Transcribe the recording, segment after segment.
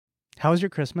How was your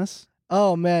Christmas?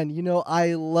 Oh, man,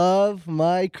 I love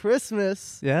my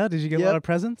Christmas. Yeah, did you get a lot of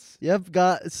presents? Yep,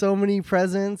 got so many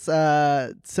presents.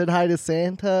 Said hi to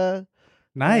Santa.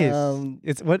 Nice.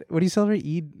 It's what do you celebrate?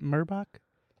 Eid Murbach?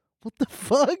 What the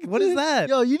fuck? What is that?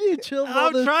 Yo, you need to chill.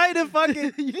 I'm trying to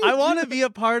fucking... I want to be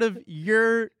a part of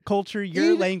your culture,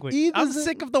 your language. I'm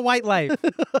sick of the white life.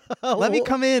 Let me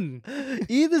come in.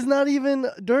 Eid is not even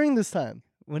during this time.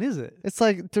 When is it? It's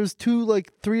like there's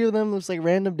three of them. There's like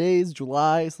random days,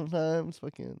 July sometimes.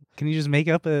 Fucking. Can you just make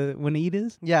up when Eid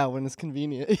is? Yeah, when it's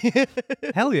convenient.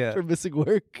 Hell yeah. For missing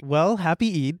work. Well,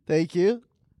 happy Eid. Thank you.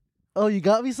 Oh, you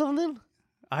got me something?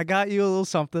 I got you a little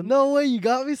something. No way, you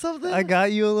got me something? I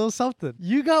got you a little something.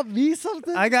 You got me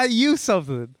something? I got you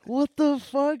something. What the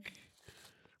fuck?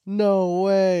 No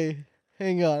way.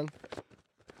 Hang on.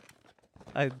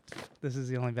 This is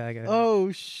the only bag I have.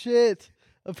 Oh shit.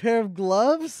 A pair of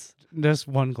gloves? Just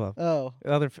one glove. Oh.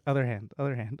 Other hand,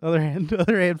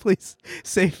 please.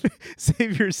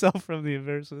 Save yourself from the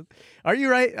embarrassment. Are you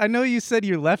right? I know you said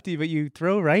you're lefty, but you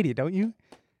throw righty, don't you?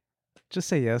 Just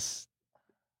say yes.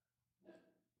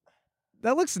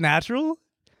 That looks natural.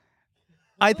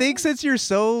 I think since you're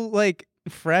so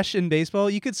fresh in baseball,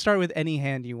 you could start with any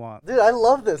hand you want. Dude, I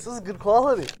love this. This is good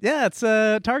quality. Yeah, it's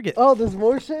Target. Oh, there's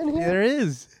more shit in here? There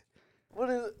is.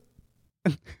 What is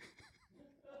it?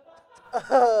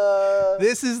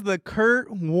 This is the Kurt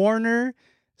Warner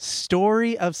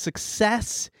story of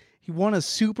success. He won a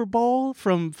Super Bowl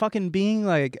from fucking being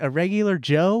like a regular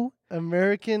Joe.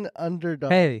 American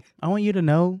underdog. Hey, I want you to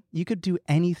know you could do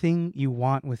anything you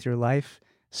want with your life,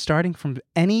 starting from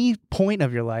any point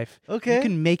of your life. Okay. You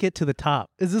can make it to the top.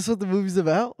 Is this what the movie's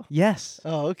about? Yes.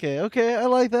 Oh, okay. Okay, I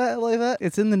like that.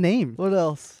 It's in the name. What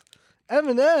else?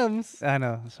 M&M's. I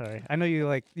know. Sorry. I know you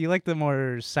like the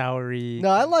more soury. No,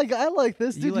 I like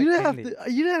this, dude. You You like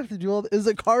didn't have to do all. Is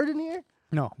a card in here?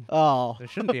 No. Oh. There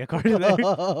shouldn't be a card in there.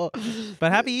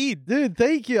 But happy Eid. Dude,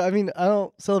 thank you. I mean, I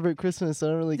don't celebrate Christmas, so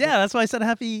I don't really that's why I said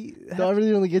happy. So I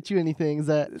really only get you anything. Is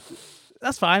that...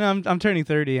 That's fine. I'm turning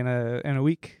 30 in a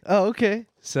week. Oh, okay.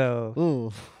 So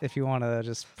Ooh. if you want to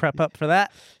just prep up for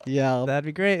that, Yeah. that'd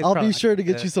be great. I'll be sure to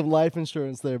get you some life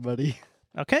insurance there, buddy.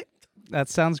 Okay. That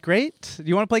sounds great. Do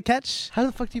you want to play catch? How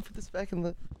the fuck do you put this back in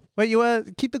the... Wait, you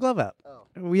keep the glove out. Oh.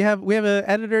 We have an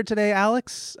editor today,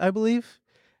 Alex, I believe.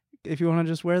 If you want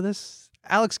to just wear this.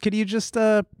 Alex, could you just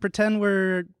pretend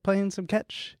we're playing some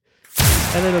catch?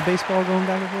 Edit a baseball going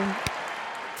back and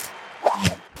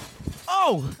forth.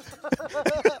 Oh!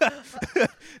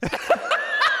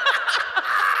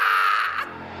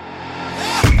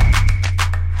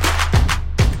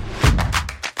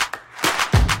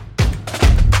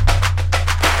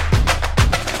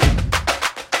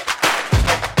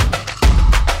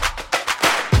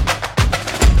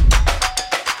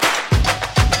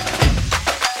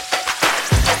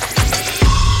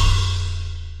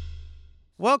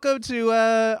 Welcome to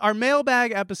our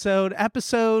mailbag episode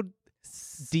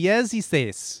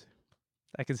 16.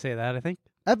 I can say that, I think.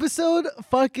 Episode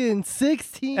fucking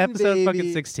 16, Episode baby.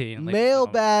 fucking 16.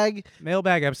 Mailbag.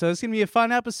 Mailbag episode. It's going to be a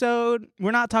fun episode.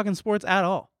 We're not talking sports at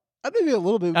all. Maybe a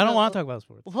little bit. I don't want to talk about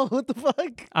sports. What the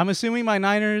fuck? I'm assuming my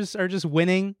Niners are just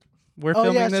winning. We're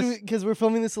filming this. Because we're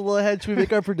filming this a little ahead. Should we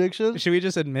make our predictions? Should we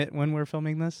just admit when we're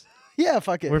filming this? Yeah,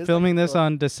 fuck it. We're filming this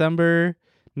on December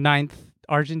 9th.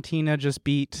 Argentina just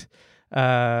beat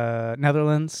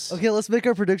Netherlands. Okay, let's make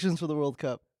our predictions for the World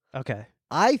Cup. Okay.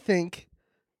 I think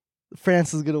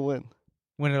France is going to win.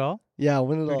 Win it all? Yeah,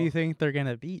 win it all. Who do you think they're going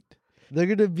to beat? They're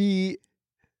going to be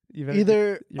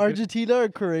either Argentina or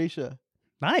Croatia.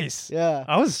 Nice. Yeah.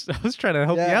 I was trying to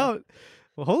help you out.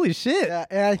 Well, holy shit. Yeah,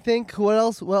 and I think what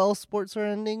else sports are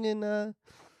ending in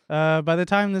by the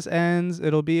time this ends,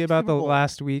 it'll be about Super the Bowl.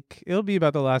 last week. It'll be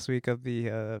about the last week of the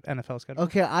NFL schedule.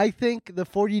 Okay, I think the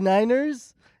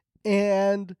 49ers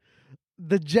and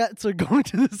the Jets are going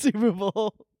to the Super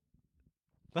Bowl.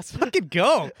 Let's fucking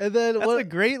go. And then That's a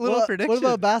great little prediction. What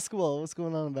about basketball? What's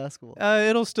going on in basketball?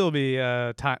 It'll still be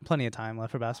plenty of time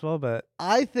left for basketball, but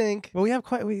I think we have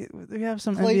we have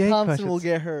some Klay NBA Thompson questions. will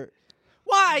get hurt.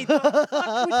 Why the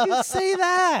fuck would you say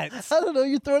that? I don't know.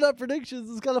 You're throwing out predictions.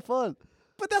 It's kind of fun.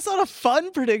 But that's not a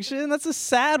fun prediction. That's a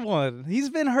sad one. He's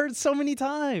been hurt so many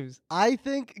times. I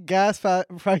think gas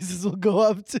prices will go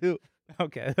up too.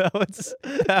 Okay, that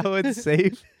one's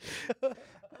safe.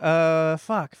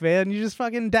 Fuck, man, you just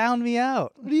fucking downed me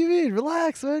out. What do you mean?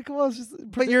 Relax, man. Come on, it's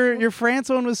just. But your France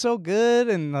one was so good,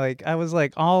 and I was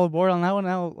all aboard on that one.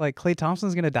 Now Klay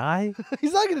Thompson's gonna die.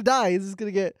 He's not gonna die. He's just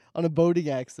gonna get on a boating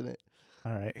accident.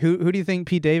 All right, who do you think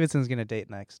Pete Davidson's gonna date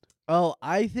next? Oh,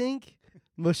 I think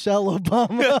Michelle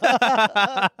Obama.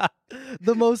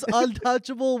 The most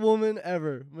untouchable woman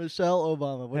ever. Michelle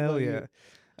Obama. What Hell about yeah. you?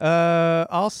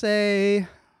 I'll say,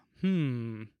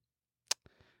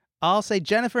 I'll say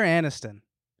Jennifer Aniston.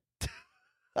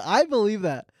 I believe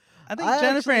that. I think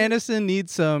Jennifer Aniston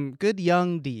needs some good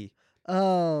young D.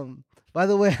 By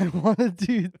the way, I wanted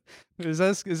to. Is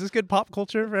this good pop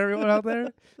culture for everyone out there?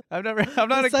 I'm not.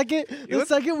 The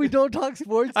second we don't talk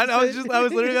sports. I was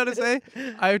literally about to say,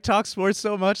 I talk sports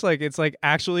so much, like it's like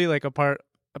actually like a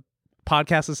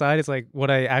podcast aside, it's like what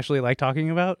I actually like talking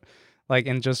about, like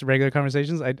in just regular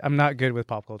conversations. I'm not good with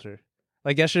pop culture.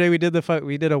 Like yesterday, we did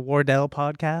a Wardell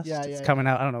podcast. It's coming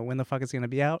out. I don't know when the fuck it's gonna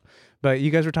be out, but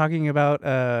you guys were talking about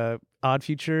Odd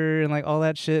Future and like all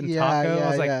that shit and Taco. I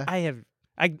was like,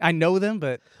 I know them,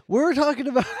 but we're talking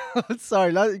about.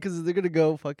 Sorry, not because they're gonna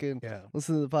go fucking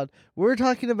listen to the pod. We're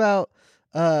talking about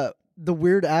the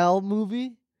Weird Al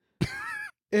movie,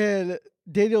 and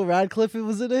Daniel Radcliffe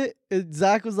was in it, and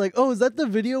Zach was like, "Oh, is that the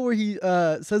video where he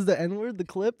says the N-word, the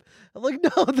clip?" I'm like,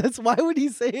 "No, that's why would he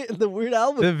say it in the Weird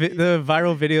Al movie?" The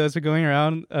viral video that's been going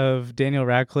around of Daniel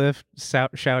Radcliffe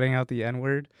shouting out the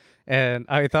N-word, and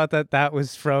I thought that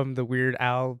was from the Weird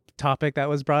Al topic that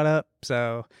was brought up.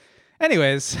 So,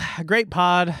 anyways, great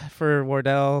pod for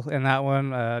Wardell in that one.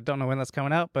 Don't know when that's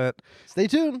coming out, but stay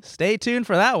tuned. Stay tuned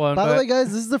for that one. By the way, guys,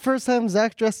 this is the first time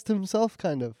Zach dressed himself,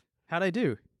 kind of. How'd I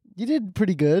do? You did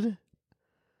pretty good.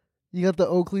 You got the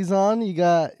Oakleys on. You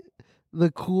got the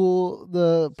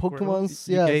Pokemon's.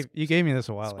 Yeah, you gave me this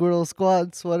a while. Squirtle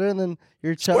Squad sweater, and then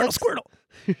your chucks. Squirtle.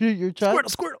 Your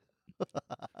chucks. Squirtle.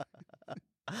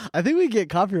 I think we get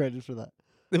copyrighted for that.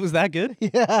 It was that good?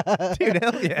 Yeah. Dude,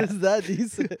 hell yeah. Is that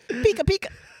decent? Pika.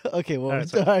 Okay, well, all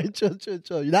right, chill.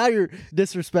 Now you're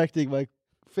disrespecting my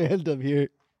fandom here.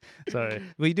 Sorry.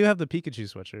 We do have the Pikachu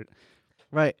sweatshirt.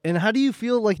 Right. And how do you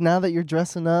feel like now that you're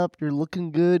dressing up, you're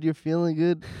looking good, you're feeling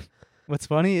good? What's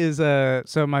funny is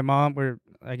so my mom, we're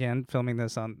again filming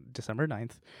this on December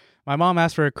 9th. My mom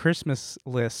asked for a Christmas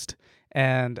list,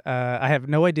 and I have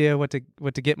no idea what to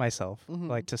get myself,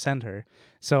 like to send her.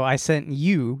 So I sent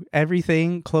you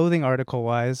everything, clothing article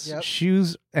wise,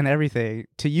 shoes and everything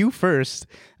to you first.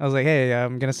 I was like, hey,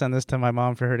 I'm gonna send this to my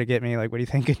mom for her to get me. Like, what do you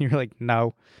think? And you're like,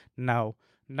 no.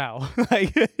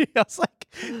 Like I was like,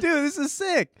 dude, this is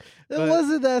sick. It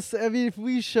wasn't that. I mean, if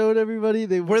we showed everybody,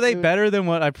 were they better than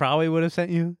what I probably would have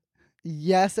sent you?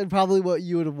 Yes, and probably what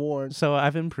you would have worn. So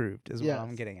I've improved, is what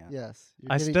I'm getting at. Yes,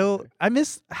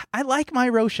 I like my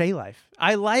Roche life.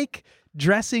 I like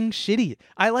dressing shitty.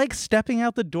 I like stepping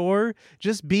out the door,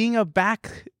 just being a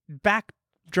backdrop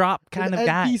kind of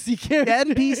guy. NPC character.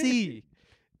 NPC.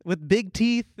 With big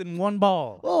teeth and one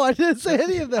ball. Oh, I didn't say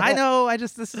any of that. I know.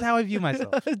 This is how I view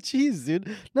myself. Jeez,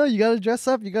 dude. No, you gotta dress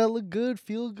up. You gotta look good,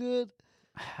 feel good.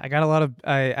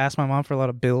 I asked my mom for a lot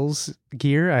of Bills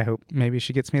gear. I hope maybe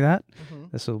she gets me that.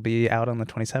 This will be out on the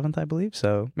 27th, I believe.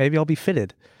 So maybe I'll be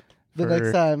fitted. The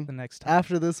next time.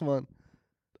 After this one.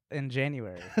 In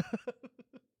January.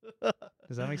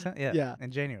 Does that make sense? Yeah. In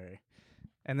January.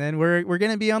 And then we're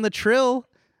going to be on the Trill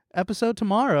episode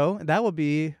tomorrow. That will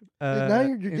be... now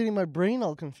you're getting my brain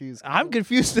all confused. I'm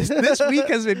confused. This week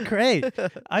has been great.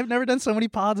 I've never done so many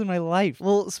pods in my life.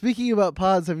 Well, speaking about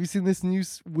pods, have you seen this new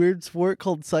weird sport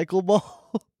called cycle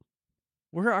ball?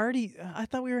 I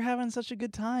thought we were having such a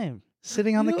good time.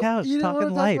 Sitting on the couch, you talking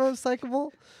talk life. About cycle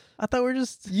ball? I thought we were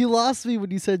just... You lost me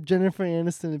when you said Jennifer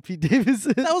Aniston and Pete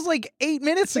Davidson. That was like 8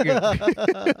 minutes ago.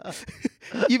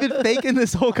 You've been faking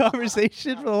this whole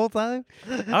conversation for the whole time?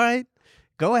 All right.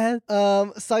 Go ahead.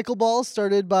 Cycle ball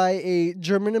started by a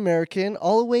German American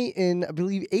all the way in, I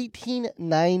believe,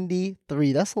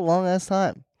 1893. That's a long ass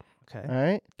time. Okay. All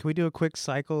right. Can we do a quick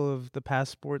cycle of the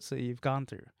past sports that you've gone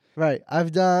through? Right.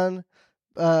 I've done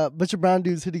a bunch of brown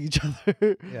dudes hitting each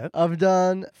other. Yep. I've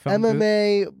done Phone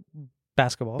MMA,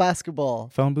 basketball,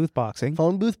 phone booth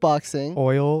boxing,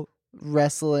 oil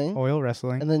wrestling,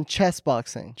 and then chess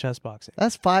boxing.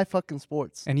 That's 5 fucking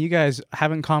sports. And you guys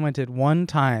haven't commented one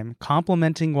time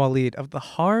complimenting Waleed of the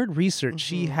hard research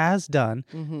she has done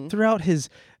throughout his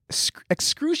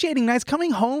excruciating nights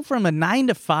coming home from a 9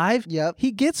 to 5. Yep.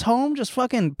 He gets home, just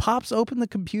fucking pops open the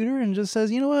computer and just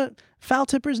says, you know what? Foul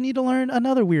tippers need to learn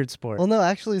another weird sport. Well, no,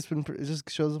 actually, it just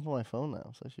shows up on my phone now.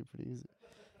 It's actually pretty easy.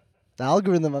 The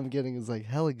algorithm I'm getting is like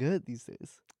hella good these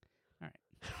days.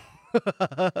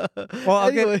 Well,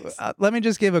 let me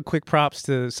just give a quick props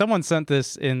to someone sent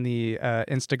this in the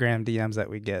Instagram DMs that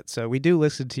we get. So we do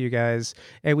listen to you guys,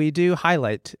 and we do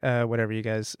highlight whatever you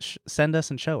guys send us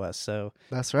and show us. So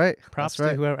that's right. Props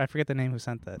to whoever. I forget the name who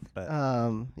sent that, but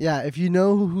yeah, if you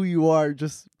know who you are,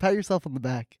 just pat yourself on the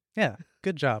back. Yeah,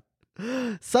 good job.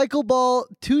 Cycle ball,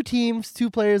 2 teams, 2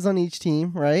 players on each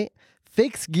team, right?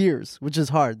 Fixed gears, which is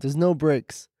hard. There's no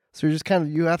brakes. So you're just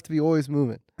you have to be always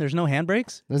moving. There's no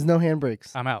handbrakes? There's no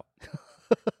handbrakes. I'm out.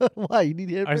 Why? You need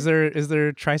handbrakes? Is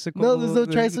there tricycle? No, there's no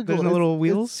tricycle. There's no little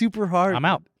wheels? It's super hard. I'm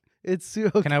out.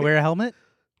 Okay. Can I wear a helmet?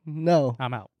 No.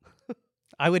 I'm out.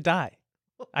 I would die.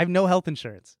 I have no health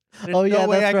insurance. There's Oh, yeah, no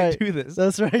way that's I right. could do this.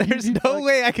 That's right. There's no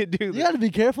way I could do this. You got to be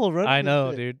careful running. I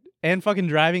know, dude. And fucking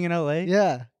driving in LA.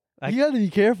 Yeah. You got to be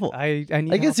careful. I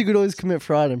guess you could always commit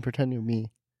fraud and pretend you're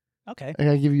me. Okay. I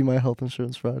gotta give you my health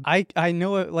insurance fraud. I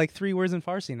know like 3 words in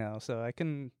Farsi now, so I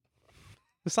can.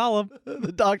 Salam.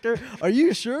 The doctor, are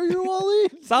you sure you're Wally?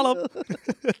 Salam.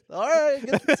 All right.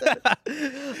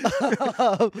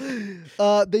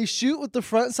 They shoot with the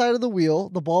front side of the wheel.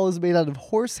 The ball is made out of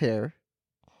horsehair.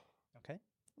 Okay.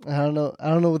 I don't know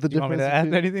what the Do you difference. want me to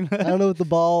add anything? I don't know what the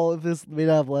ball, if it's made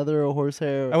out of leather or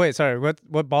horsehair. Oh wait, sorry.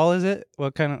 What ball is it?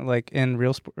 What kind of like in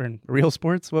real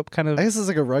sports? What kind of? I guess it's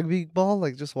like a rugby ball.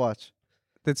 Like, just watch.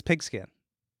 It's pigskin,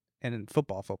 and in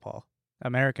football,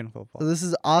 American football. So this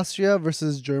is Austria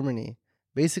versus Germany.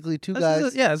 Basically, two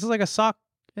guys. This is like a sock.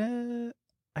 I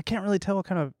can't really tell what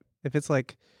kind of, if it's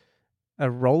like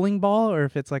a rolling ball or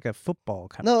if it's like a football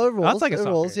kind of. No, it rolls. That's like a it soccer.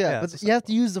 rolls, yeah. It's But a you have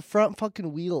to softball. use the front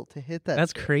fucking wheel to hit that.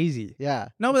 That's shit. crazy. Yeah.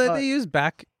 No, but they use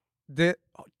back.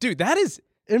 Dude, that is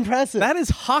impressive. That is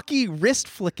hockey wrist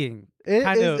flicking.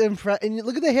 It is impressive. And you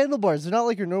look at the handlebars. They're not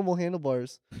like your normal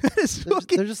handlebars.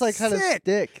 They're just like kind of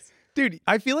sticks. Dude,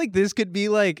 I feel like this could be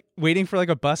like waiting for like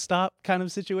a bus stop kind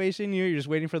of situation. You're just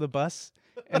waiting for the bus,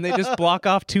 and they just block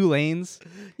off 2 lanes.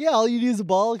 Yeah, all you need is a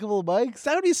ball, a couple of bikes.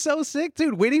 That would be so sick,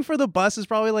 dude. Waiting for the bus is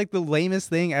probably like the lamest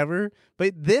thing ever.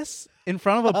 But this in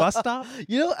front of a bus stop,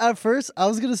 you know, at first I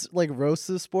was gonna like roast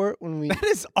this sport when we. That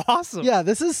is awesome. Yeah,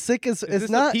 this is sick. It's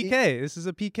not a PK. This is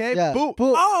a PK. Yeah, Boom.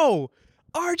 boom. Oh.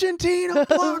 Argentina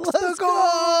blocks the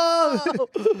goal.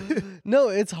 No,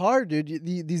 it's hard, dude.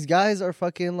 These guys are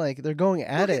fucking like they're going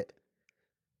at it.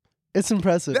 It's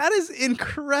impressive. That is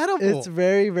incredible. It's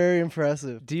very, very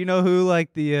impressive. Do you know who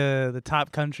like the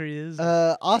top country is?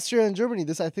 Austria and Germany.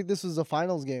 I think this was a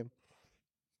finals game.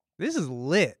 This is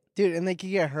lit, dude. And they can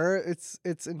get hurt.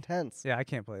 It's intense. Yeah, I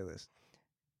can't play this.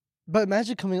 But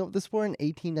imagine coming up with this sport in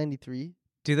 1893.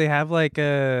 Do they have like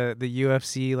the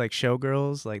UFC like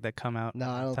showgirls like that come out? No,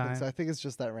 I don't think so. I think it's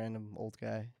just that random old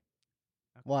guy.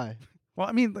 Why? Well,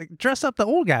 I mean, like dress up the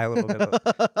old guy a little bit,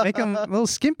 make him a little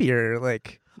skimpier,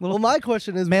 like. Well, my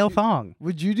question is, male thong.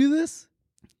 Would you do this?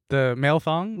 The male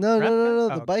thong? No,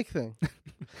 the bike thing.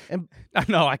 And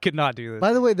no, I could not do this.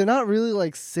 By the way, they're not really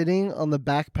like sitting on the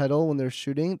back pedal when they're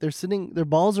shooting. They're sitting. Their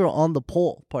balls are on the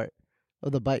pole part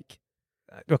of the bike.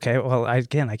 Okay, well, I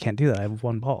can't do that. I have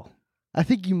 1 ball. I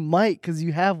think you might because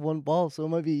you have 1 ball, so it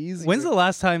might be easy. When's the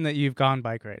last time that you've gone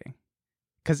bike riding?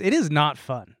 Because it is not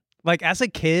fun. Like as a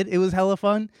kid, it was hella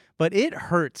fun, but it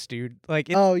hurts, dude.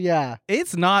 Like, oh yeah,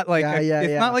 it's not like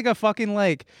it's not like a fucking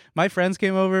like. My friends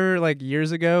came over like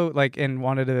years ago, like and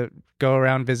wanted to go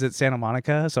around visit Santa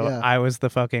Monica, so I was the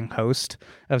fucking host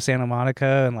of Santa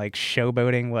Monica and like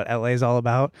showboating what LA's all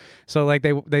about. So like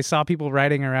they saw people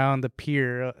riding around the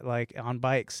pier like on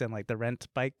bikes and like the rent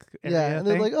bike area and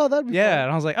they're like, oh, that'd be fun.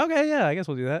 and I was like, okay, yeah, I guess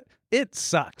we'll do that. It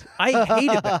sucked. I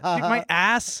hated that. Dude, my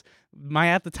ass. My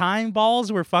at the time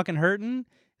balls were fucking hurting.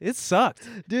 It sucked.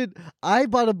 Dude, I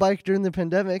bought a bike during the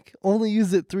pandemic, only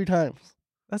used it 3 times.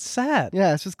 That's sad.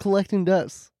 Yeah, it's just collecting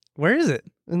dust. Where is it?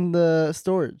 In the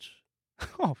storage.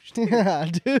 Oh, shit. Yeah,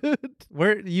 dude.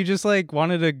 Where you just like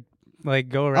wanted to like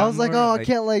go around? I was like, I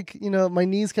can't like, my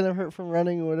knees kind of hurt from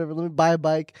running or whatever. Let me buy a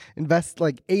bike, invest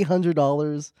like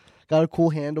 $800, got a cool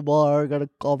handlebar, got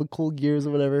all the cool gears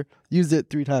or whatever. Used it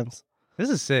 3 times. This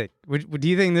is sick. Do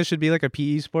you think this should be like a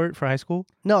PE sport for high school?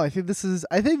 No, I think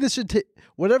this should take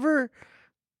whatever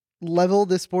level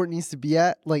this sport needs to be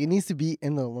at. Like it needs to be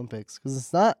in the Olympics because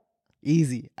it's not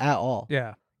easy at all.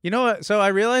 Yeah. You know what? So I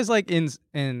realized like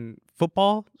in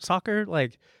football, soccer,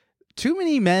 like too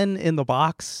many men in the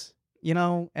box,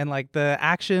 and like the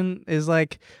action is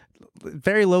like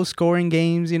very low scoring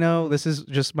games, This is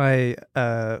just my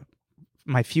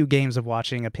my few games of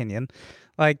watching opinion.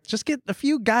 Like, just get a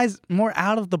few guys more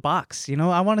out of the box,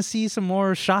 I want to see some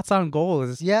more shots on goal.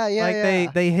 Yeah.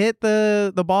 Like they hit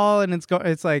the ball and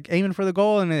it's like aiming for the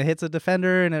goal and it hits a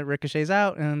defender and it ricochets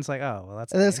out and it's like, oh, well,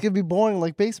 that's. And that's gonna be boring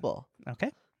like baseball.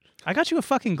 Okay, I got you a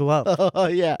fucking glove. Oh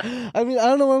yeah. I mean, I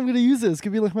don't know when I'm gonna use it. It's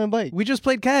gonna be like my bike. We just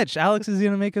played catch. Alex is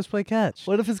gonna make us play catch.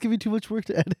 What if it's gonna be too much work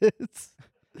to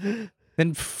edit?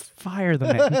 Then fire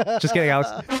the man. Just kidding, Alex.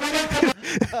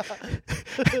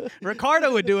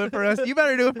 Ricardo would do it for us. You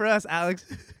better do it for us, Alex.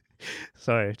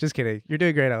 Sorry, just kidding. You're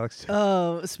doing great, Alex.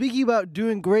 Speaking about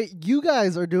doing great, you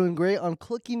guys are doing great on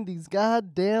clicking these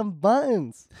goddamn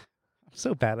buttons. I'm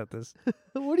so bad at this.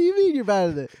 What do you mean you're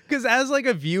bad at it? Because as like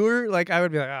a viewer, like I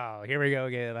would be like, oh, here we go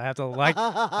again. I have to like.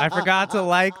 I forgot to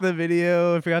like the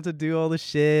video. I forgot to do all the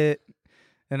shit.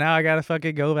 And now I gotta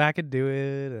fucking go back and do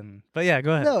it. But yeah,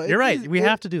 go ahead. No, you're right. We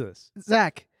have to do this.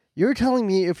 Zach, you're telling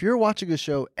me if you're watching a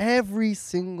show every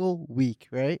single week,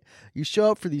 right? You show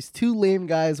up for these two lame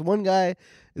guys. One guy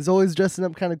is always dressing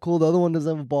up kind of cool. The other one doesn't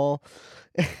have a ball.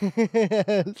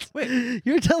 Wait,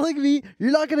 you're telling me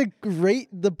you're not gonna rate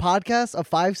the podcast a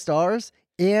 5 stars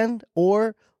and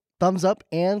or thumbs up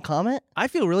and comment? I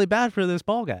feel really bad for this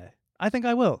ball guy. I think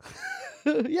I will.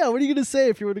 Yeah, what are you gonna say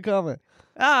if you were to comment?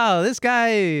 Oh, this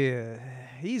guy,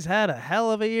 he's had a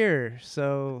hell of a year,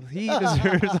 so he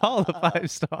deserves all the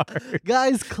 5 stars.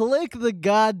 Guys, click the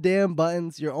goddamn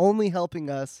buttons. You're only helping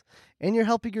us, and you're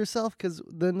helping yourself, because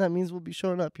then that means we'll be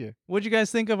showing up here. What'd you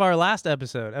guys think of our last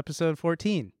episode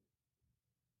 14?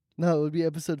 No, it would be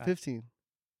episode 15.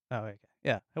 Oh, okay.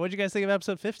 Yeah. What'd you guys think of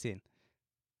episode 15?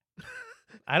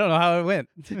 I don't know how it went.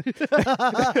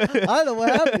 I don't know what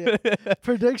happened.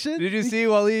 Prediction? Did you see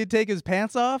Waleed take his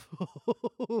pants off?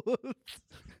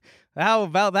 How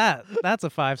about that? That's a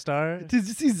 5 star. Did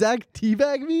you see Zach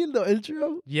teabag me in the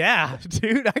intro? Yeah,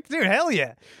 dude. Dude, hell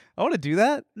yeah. I want to do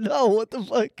that. No, what the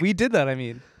fuck? We did that, I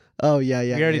mean. Oh, yeah.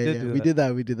 We already did do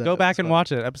that. We did that. Go back and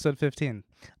watch it, episode 15.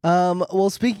 Well,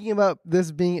 speaking about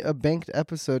this being a banked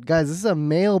episode, guys, this is a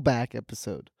mailback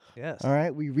episode. Yes. All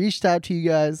right. We reached out to you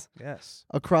guys. Yes.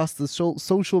 Across the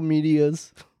social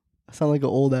medias. I sound like an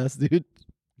old ass dude.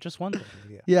 Just one thing.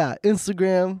 Yeah. Yeah.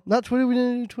 Instagram. Not Twitter. We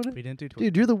didn't do Twitter. We didn't do Twitter.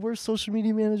 Dude, you're the worst social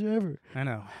media manager ever. I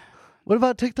know. What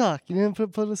about TikTok? You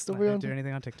didn't put a story on? I didn't do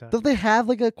anything on TikTok. Don't they have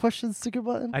like a question sticker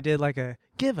button? I did like a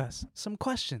give us some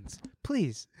questions,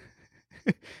 please.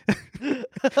 You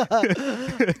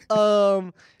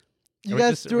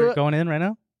guys we're going in right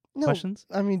now? No, questions?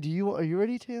 I mean, are you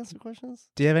ready to answer questions?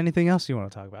 Do you have anything else you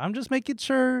want to talk about? I'm just making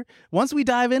sure once we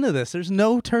dive into this, there's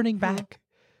no turning back.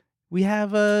 We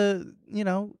have I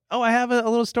have a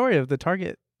little story of the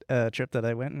Target trip that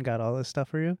I went and got all this stuff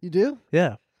for you. You do?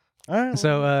 Yeah. All right.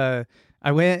 So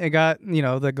I went and got,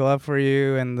 the glove for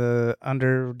you and the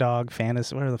Underdog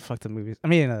Fantasy. What are the fuck the movies? I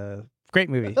mean, great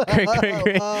movie.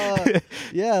 Great.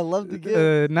 Yeah, I love the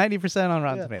gift. 90% on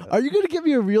Rotten Tomatoes. Are you going to give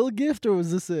me a real gift, or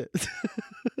was this it?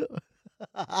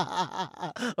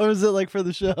 Or is it like for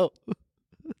the show?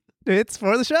 It's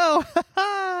for the show.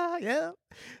 Yeah.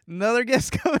 Another gift's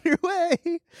coming your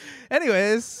way.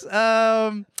 Anyways,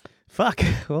 fuck.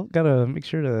 Well, gotta make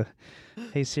sure to...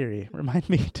 Hey Siri, remind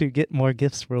me to get more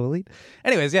gifts for Elite.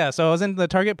 Anyways, yeah, so I was in the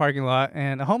Target parking lot,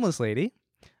 and a homeless lady.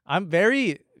 I'm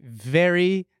very,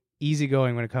 very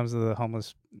easygoing when it comes to the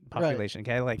homeless population.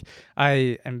 Right. Okay, like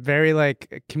I am very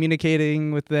like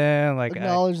communicating with them, like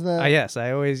acknowledge them. Yes,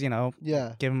 I always give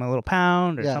them a little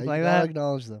pound or something like that.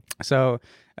 Acknowledge them. So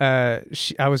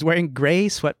I was wearing gray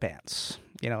sweatpants.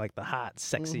 Like the hot,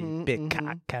 sexy, big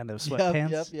cock kind of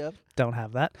sweatpants. Yep. Don't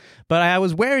have that. But I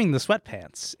was wearing the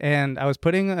sweatpants, and I was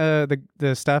putting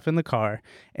the stuff in the car,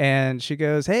 and she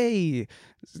goes, hey,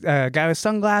 guy with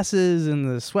sunglasses and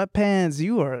the sweatpants,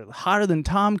 you are hotter than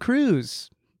Tom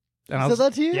Cruise. And said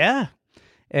that to you? Yeah.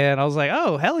 And I was like,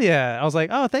 oh, hell yeah. I was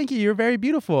like, oh, thank you. You're very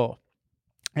beautiful.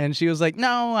 And she was like,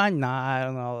 no, I'm not.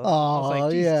 And I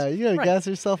was like, yeah, you gotta gas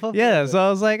yourself up. Yeah, so I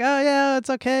was like, oh, yeah, it's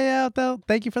okay. Yeah,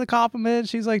 thank you for the compliment.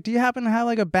 She's like, do you happen to have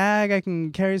like a bag I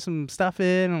can carry some stuff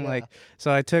in? I'm like,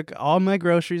 so I took all my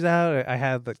groceries out. I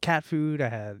had the cat food. I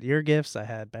had your gifts. I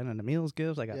had Ben and Emil's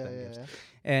gifts. I got them gifts. Yeah.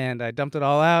 And I dumped it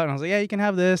all out, and I was like, yeah, you can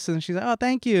have this. And she's like, oh,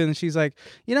 thank you. And she's like,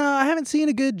 I haven't seen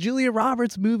a good Julia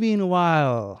Roberts movie in a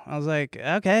while. I was like,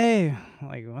 okay.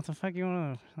 Like, what the fuck you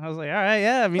want to... I was like, all right,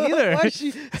 yeah, me neither. Why is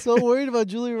she so worried about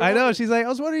Julia Roberts? I know. She's like, I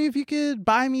was wondering if you could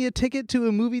buy me a ticket to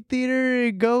a movie theater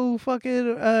and go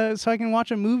fucking so I can watch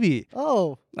a movie.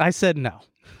 Oh. I said no.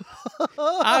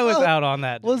 I was out on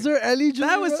that. Was there any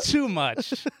Julia That was too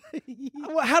much.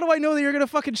 How do I know that you're going to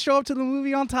fucking show up to the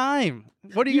movie on time?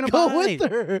 What are you going to buy?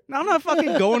 With her. No, I'm not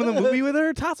fucking going to the movie with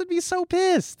her. Toss would be so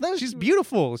pissed. She's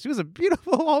beautiful. She was a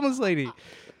beautiful homeless lady.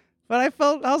 But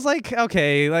I was like,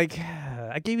 okay, like,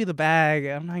 I gave you the bag.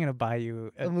 I'm not going to buy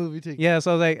you a movie ticket. Yeah,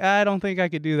 so I was like, I don't think I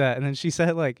could do that. And then she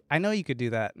said, like, I know you could do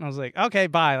that. And I was like, okay,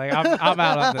 bye. Like, I'm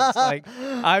out on this. Like,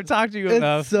 I've talked to you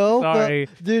enough. Sorry.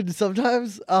 Dude,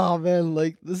 sometimes, oh, man,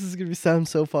 like, this is going to sound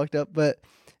so fucked up, but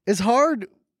it's hard.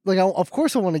 Like, of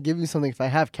course I want to give you something if I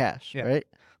have cash, right?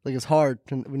 Like, it's hard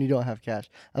when you don't have cash.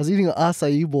 I was eating an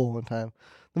acai bowl one time.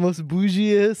 The most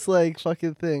bougiest, like,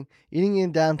 fucking thing. Eating it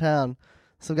in downtown.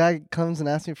 some guy comes and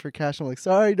asks me for cash. I'm like,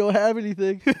 sorry, don't have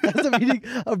anything. As I'm eating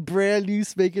a brand new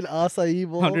spanking acai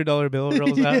bowl. $100 bill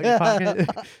rolls out of your pocket.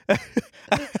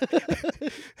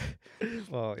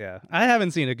 Well, yeah. I haven't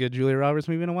seen a good Julia Roberts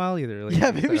movie in a while either. Yeah,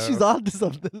 maybe she's on to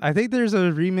something. I think there's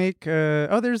a remake.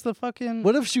 There's the fucking...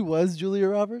 What if she was Julia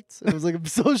Roberts? It was like a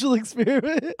social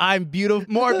experiment. I'm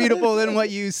more beautiful than what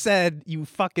you said, you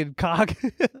fucking cock.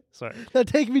 Sorry. Now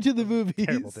take me to the movies.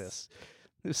 Terrible diss.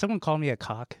 Someone called me a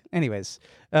cock. Anyways,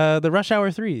 the Rush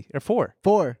Hour 3 or 4.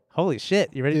 4. Holy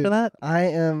shit. You ready Dude, for that? I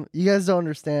am. You guys don't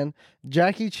understand.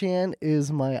 Jackie Chan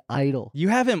is my idol. You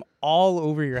have him all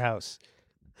over your house.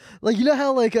 Like, you know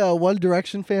how like One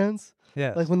Direction fans?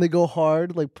 Yeah. Like when they go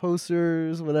hard, like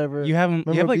posters, whatever. You have him.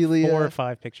 You have like 4 or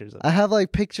 5 pictures of him. I have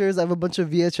like pictures. I have a bunch of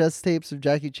VHS tapes of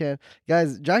Jackie Chan.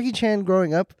 Guys, Jackie Chan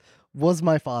growing up was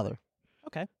my father.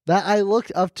 Okay. That I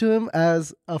looked up to him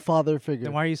as a father figure.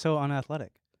 Then why are you so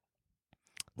unathletic?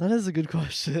 That is a good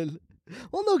question.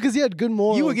 Well, no, because he had good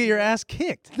morals. You would get your ass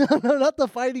kicked. No, not the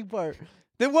fighting part.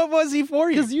 Then what was he for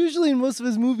you? Because usually in most of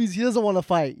his movies, he doesn't want to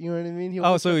fight. You know what I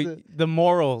mean? The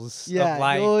morals of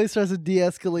life. He always tries to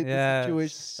de-escalate the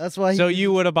situation. That's why. So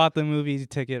you would have bought the movie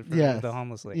ticket for the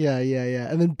homeless lady. Yeah,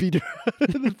 and then beat her,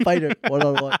 and then fight her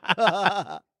one-on-one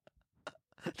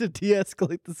to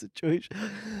de-escalate the situation.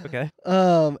 Okay.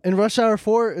 And Rush Hour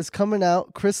 4 is coming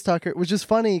out. Chris Tucker, which is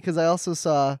funny because I also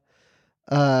saw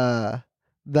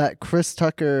that Chris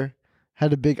Tucker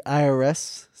had a big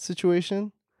IRS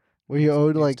situation where he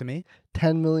owed like to me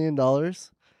 $10 million.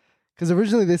 Because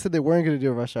originally they said they weren't going to do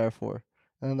a Rush Hour 4.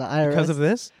 And the IRS... Because of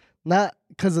this? Not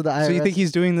because of the IRS. So you think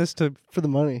he's doing this for the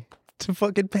money? To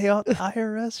fucking pay off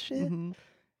IRS shit? Mm-hmm.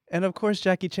 And of course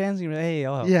Jackie Chan's gonna hey,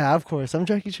 I'll help. Yeah, of course. I'm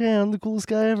Jackie Chan. I'm the coolest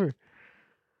guy ever.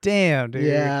 Damn, dude.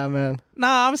 Yeah, man.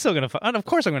 Nah, I'm still gonna... of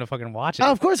course I'm gonna fucking watch it.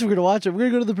 Oh, of course we're going to watch it. We're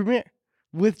going to go to the premiere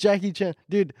with Jackie Chan.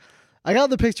 Dude, I got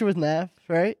the picture with Nav,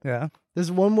 right? Yeah. There's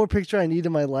one more picture I need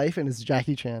in my life, and it's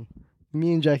Jackie Chan.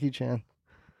 Me and Jackie Chan.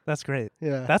 That's great.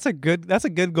 Yeah. That's a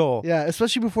good goal. Yeah,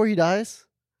 especially before he dies.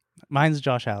 Mine's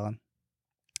Josh Allen.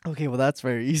 Okay, well, that's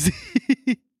very easy.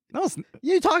 No,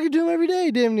 You're talking to him every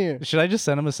day, damn near. should I just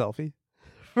send him a selfie?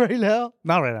 Right now?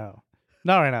 Not right now.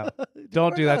 Not right now.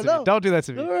 Don't do that to me. Don't do that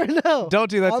to me. Right now. Don't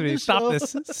do that On to me. the Stop show.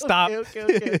 this. Stop.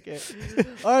 Okay.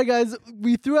 All right, guys.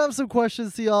 We threw out some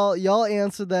questions to y'all. Y'all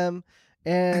answer them.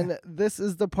 And this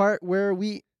is the part where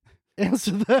we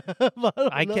answer them.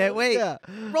 I can't wait. Yeah.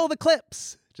 Roll the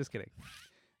clips. Just kidding.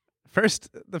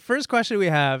 The first question we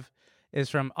have is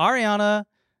from Ariana.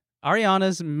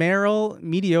 Ariana's Meryl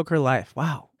Mediocre Life.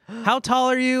 Wow. How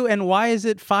tall are you and why is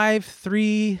it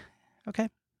 5'3"? Okay.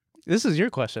 This is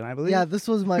your question, I believe. Yeah, this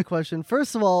was my question.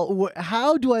 First of all,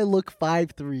 how do I look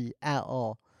 5'3" at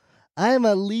all? I am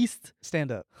at least...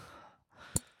 Stand up.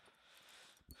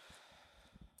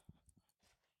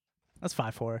 That's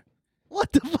 5'4".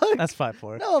 What the fuck? That's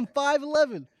 5'4". No, I'm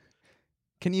 5'11".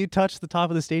 Can you touch the top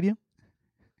of the stadium?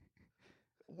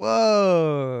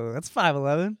 Whoa, that's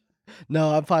 5'11".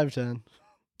 No, I'm 5'10".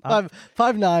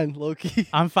 5'9", low-key.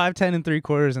 I'm 5'10" and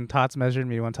 3/4, and Tots measured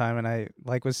me one time, and I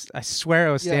swear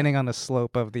I was standing on the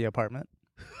slope of the apartment.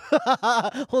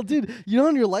 Well, dude, you know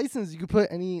on your license you could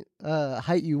put any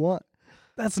height you want.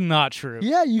 That's not true.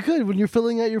 Yeah, you could. When you're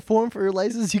filling out your form for your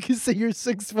license, you can say you're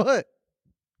 6 foot.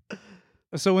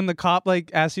 So when the cop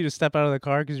asks you to step out of the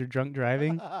car because you're drunk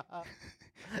driving,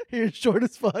 you're short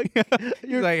as fuck.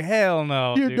 You're like, hell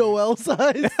no. You're dude. Noel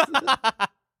size.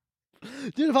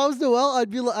 Dude, if I was Noel,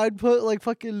 I'd put like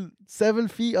fucking 7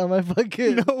 feet on my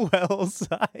fucking Noel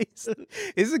size.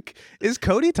 Is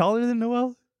Cody taller than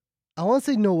Noel? I want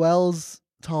to say Noel's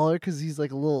taller because he's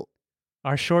like a little.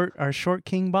 Our short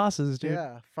king bosses, dude.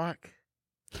 Yeah, fuck.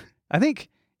 I think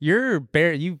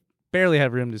you barely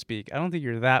have room to speak. I don't think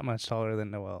you're that much taller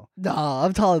than Noel. Nah,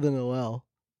 I'm taller than Noel.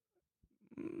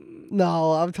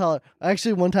 No, I'm taller.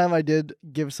 Actually, one time I did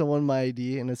give someone my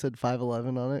ID and it said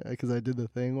 5'11" on it because I did the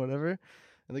thing, whatever.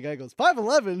 And the guy goes,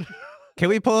 5'11"? Can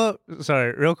we pull up?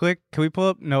 Sorry, real quick. Can we pull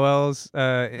up Noel's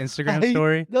Instagram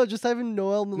story? No, just type in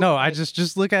Noel. No, I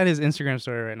just look at his Instagram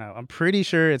story right now. I'm pretty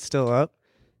sure it's still up.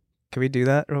 Can we do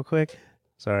that real quick?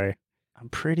 Sorry, I'm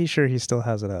pretty sure he still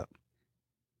has it up.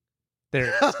 There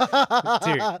it is.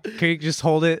 Dude, can you just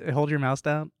hold your mouse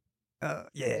down?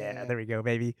 Yeah, there we go,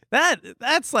 baby.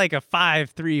 That's like a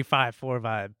 5'3", 5'4"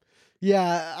 vibe.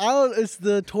 Yeah, it's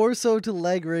the torso to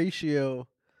leg ratio.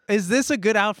 Is this a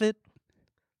good outfit?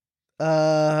 Do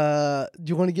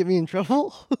you want to get me in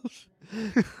trouble?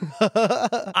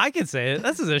 I can say it.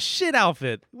 This is a shit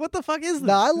outfit. What the fuck is this?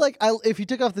 No, if you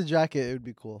took off the jacket, it would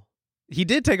be cool. He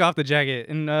did take off the jacket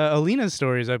in Alina's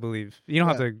stories, I believe. You don't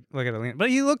have to look at Alina. But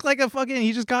he looked like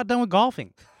he just got done with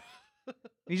golfing.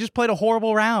 He just played a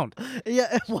horrible round.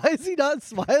 Yeah, why is he not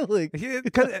smiling?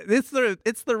 Because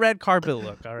it's the red carpet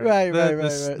look, all right? Right.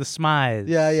 The smize.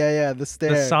 Yeah. The stare.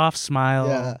 The soft smile.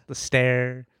 Yeah. The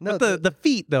stare. No, but the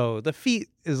feet, though. The feet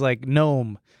is like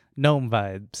gnome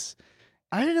vibes.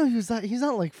 I didn't know he was that. He's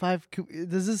not like 5.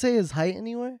 Does it say his height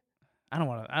anywhere? I don't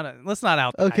want to. Let's not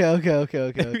out.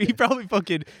 Okay. He probably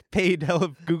fucking paid hell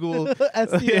of Google.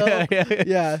 SEO.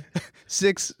 Yeah.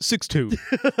 6'2".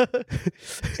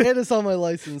 And it's on my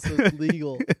license, so it's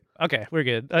legal. Okay, we're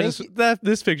good.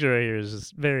 This picture right here is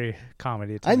just very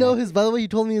comedy. I know his. By the way, he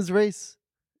told me his race.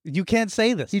 You can't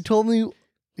say this. He told me.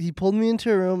 He pulled me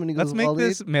into a room and he goes, "Let's make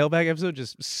this mailbag episode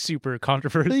just super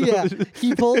controversial." Yeah,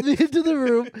 he pulled me into the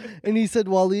room and he said,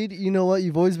 "Waleed, you know what?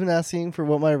 You've always been asking for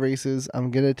what my race is. I'm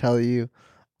gonna tell you,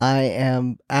 I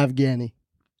am Afghani."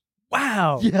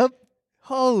 Wow. Yep.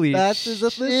 Holy That's his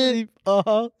shit. ethnicity.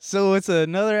 Uh-huh. So it's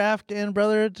another Afghan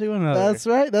brother to another. That's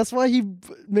right. That's why he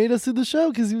made us do the show,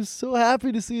 because he was so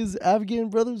happy to see his Afghan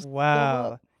brothers.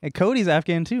 Wow. And Cody's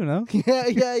Afghan too, no?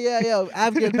 Yeah.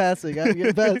 Afghan passing.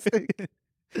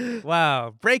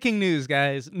 Wow. Breaking news,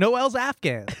 guys. Noel's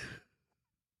Afghan.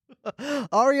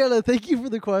 Ariana, thank you for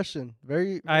the question.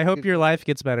 I hope your life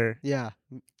gets better. Yeah.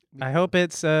 I hope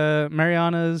it's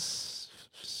Mariana's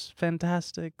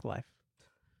fantastic life.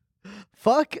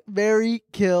 Fuck, marry,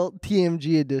 kill,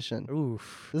 TMG edition.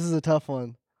 Oof. This is a tough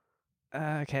one.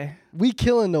 Okay. We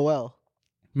killing Noel.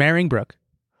 Marrying Brooke.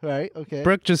 Right, okay.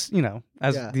 Brooke just,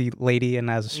 as the lady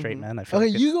and as a straight man, I feel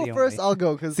like you go first, I'll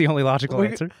go. It's the only logical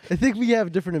answer. I think we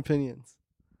have different opinions.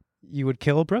 You would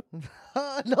kill Brooke? No,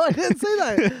 I didn't say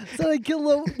that. I said I'd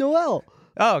kill Noel.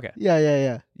 Oh, okay.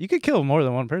 Yeah. You could kill more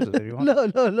than one person if you want. No.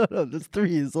 There's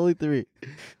 3. It's only 3.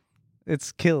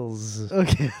 It's kills.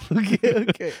 Okay.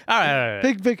 All right.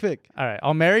 Pick. All right.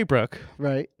 I'll marry Brooke.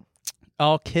 Right.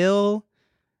 I'll kill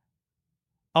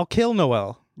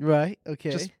Noel. Right.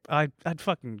 Okay. I'd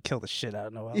fucking kill the shit out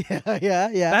of Noel. Yeah.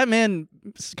 That man,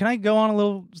 can I go on a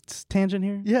little tangent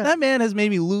here? Yeah. That man has made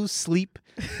me lose sleep.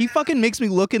 He fucking makes me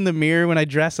look in the mirror when I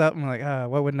dress up. I'm like,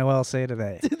 what would Noel say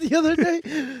today? The other day,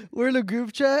 we're in a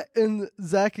group chat and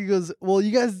Zach, he goes, well,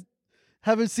 you guys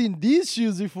haven't seen these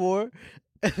shoes before.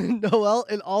 And Noel,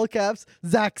 in all caps,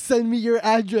 Zach, send me your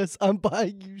address. I'm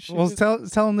buying you shoes. Well,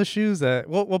 tell him the shoes that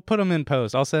we'll put them in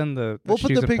post. I'll send the we'll shoes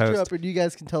put the in picture post. up, and you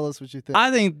guys can tell us what you think.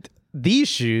 I think these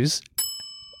shoes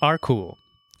are cool.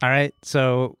 All right,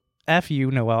 so F you,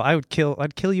 Noel. I'd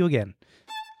kill you again.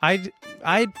 I'd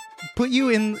put you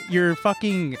in your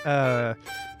fucking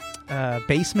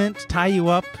basement, tie you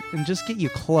up, and just get you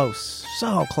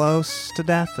so close to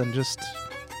death, and just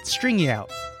string you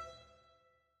out.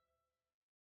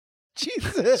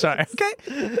 Jesus. Sorry. Okay.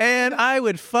 And I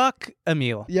would fuck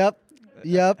Emil. Yep.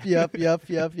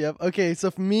 Okay,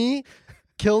 so for me,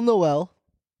 kill Noel.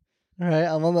 All right,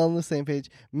 I'm on the same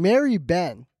page. Marry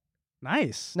Ben.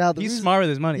 Nice. Now he's smart with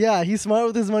his money. Yeah, he's smart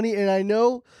with his money, and I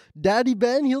know Daddy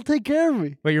Ben, he'll take care of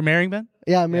me. Wait, you're marrying Ben?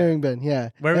 Yeah, I'm marrying Ben, yeah.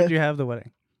 Where would you have the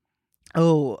wedding?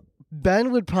 Oh,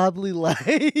 Ben would probably like...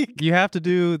 You have to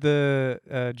do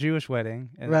the Jewish wedding.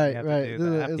 And right.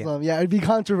 Islam. Yeah, it'd be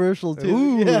controversial, too.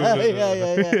 Ooh. Yeah.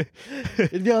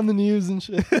 It'd be on the news and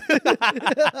shit.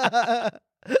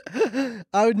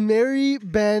 I would marry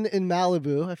Ben in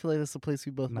Malibu. I feel like that's the place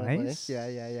we both might like.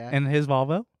 Yeah. And his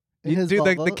Volvo? In his do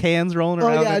Volvo? the cans rolling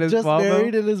around in his just Volvo?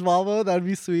 married in his Volvo. That'd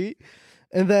be sweet.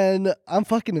 And then I'm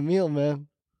fucking Emil, man.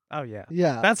 Oh, yeah.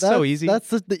 Yeah. That's so easy. That's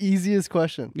the easiest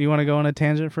question. You want to go on a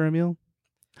tangent for Emil?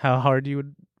 How hard you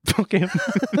would fuck him?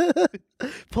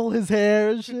 Pull his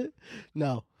hair and shit?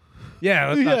 No. Yeah,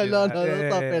 let's not do no, that.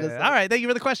 that's not fair to say. All right, thank you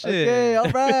for the question. Okay, all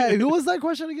right. Who was that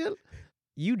question again?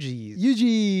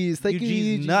 UGs. Thank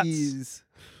you, UGs UGs. nuts.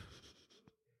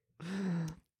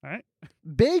 All right.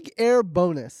 Big air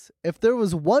bonus. If there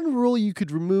was one rule you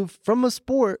could remove from a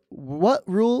sport, what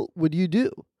rule would you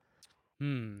do?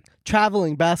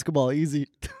 Traveling, basketball, easy.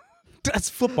 That's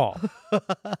football.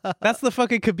 That's the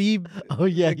fucking Khabib. Oh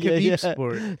yeah, Khabib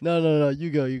sport. No. You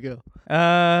go.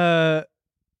 I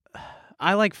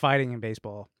like fighting in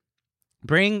baseball.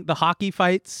 Bring the hockey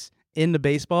fights into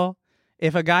baseball.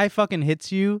 If a guy fucking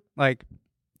hits you, like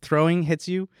throwing hits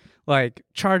you, like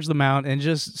charge the mound and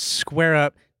just square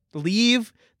up.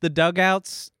 Leave the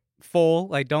dugouts full.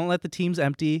 Like don't let the teams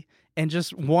empty. And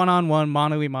just one-on-one,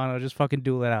 mano-a-mano, just fucking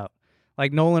duel it out.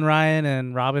 Like Nolan Ryan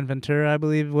and Robin Ventura, I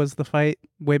believe, was the fight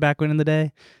way back when in the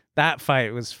day. That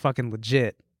fight was fucking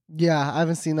legit. Yeah, I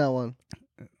haven't seen that one.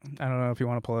 I don't know if you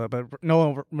want to pull it up, but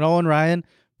Nolan Ryan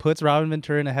puts Robin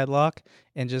Ventura in a headlock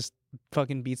and just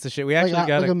fucking beats the shit. We actually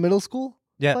got a middle school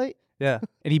fight? Yeah.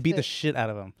 And he beat the shit out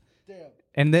of him. Damn.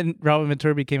 And then Robin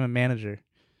Ventura became a manager.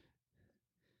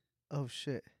 Oh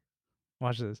shit.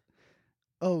 Watch this.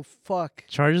 Oh fuck.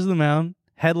 Charges the mound.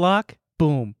 Headlock.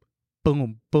 Boom.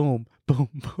 Boom. Boom. Boom.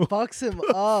 Boom. Fucks him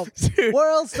up. Dude,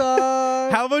 World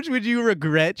star. how much would you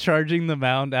regret charging the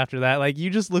mound after that? Like, you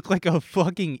just look like a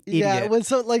fucking idiot. Yeah, when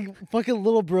so like fucking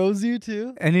little bros you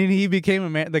too. And then he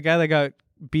became the guy that got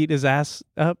beat his ass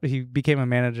up. He became a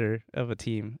manager of a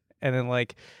team. And then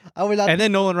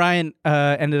then Nolan Ryan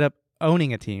ended up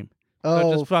owning a team.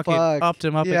 So just fucking upped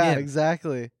him up again. Yeah,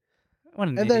 exactly. What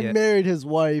an idiot. Then married his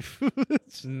wife.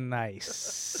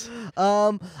 Nice.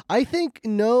 I think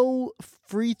no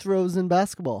free throws in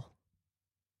basketball.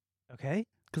 Okay.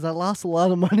 Because I lost a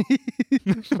lot of money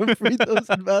from free throws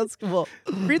in basketball.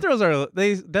 Free throws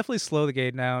they definitely slow the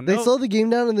game down. They slow the game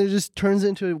down and it just turns it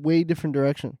into a way different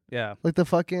direction. Yeah. Like the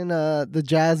fucking the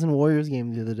Jazz and Warriors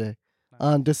game the other day.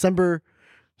 On December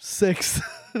 6th,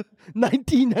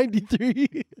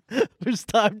 1993. There's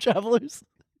time travelers.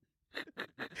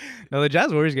 No, the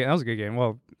Jazz Warriors game, that was a good game.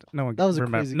 Well, no one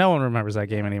remembers that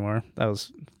game anymore.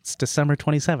 It's December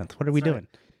 27th. What are we doing?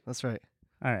 That's right.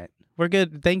 All right. We're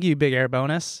good. Thank you, Big Air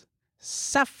Bonus.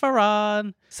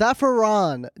 Saffron,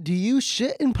 do you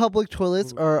shit in public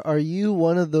toilets or are you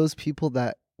one of those people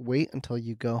that wait until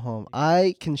you go home?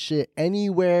 I can shit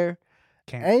anywhere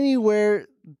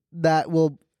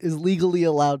that is legally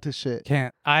allowed to shit.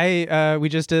 Can't. We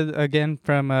just did again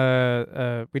from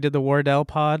we did the Wardell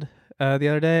pod the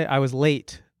other day. I was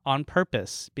late on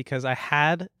purpose because I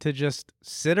had to just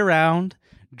sit around,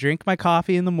 drink my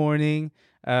coffee in the morning.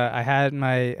 I had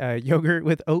my yogurt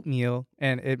with oatmeal,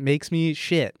 and it makes me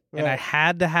shit. Right. And I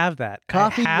had to have that.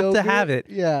 Coffee, I have yogurt? to have it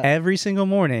every single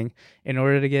morning in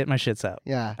order to get my shits out.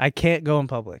 Yeah. I can't go in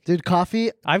public. Dude,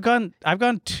 coffee? I've gone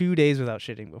 2 days without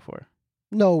shitting before.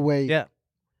 No way. Yeah.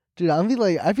 Dude, I'd be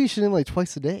shitting like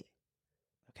twice a day.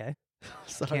 Okay.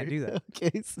 Sorry. Can't do that.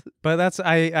 Okay. But that's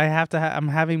I have to. I'm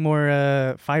having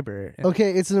more fiber.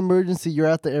 Okay, it's an emergency. You're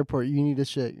at the airport. You need to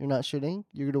shit. You're not shitting.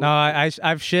 You're gonna. No,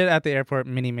 I've shit at the airport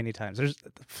many times. There's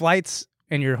flights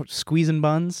and you're squeezing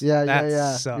buns.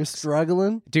 Yeah. Sucks. You're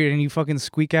struggling, dude, and you fucking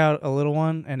squeak out a little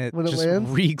one, and it just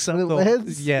reeks up the.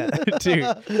 Lands? Yeah, dude.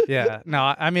 Yeah.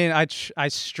 No, I mean I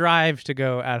strive to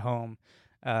go at home,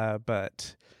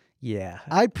 but. Yeah.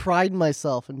 I pride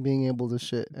myself in being able to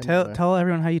shit. Tell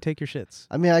everyone how you take your shits.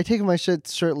 I mean, I take my shit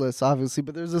shirtless, obviously,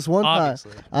 but there's this one time.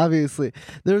 Obviously.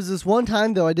 There's this one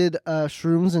time, though, I did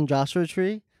shrooms in Joshua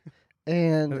Tree.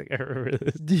 And I think I remember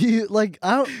this. Do you,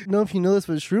 I don't know if you know this,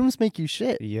 but shrooms make you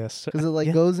shit. Yes. Because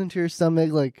it, goes into your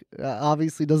stomach,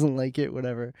 obviously doesn't like it,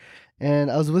 whatever.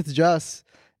 And I was with Just,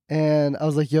 and I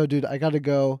was like, yo, dude, I gotta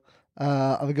go.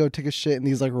 I'm gonna go take a shit in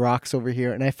these, rocks over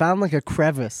here. And I found, a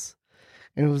crevice.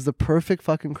 And it was the perfect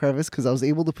fucking crevice because I was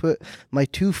able to put my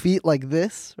 2 feet like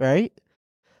this, right?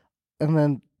 And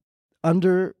then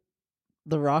under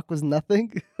the rock was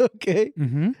nothing, okay?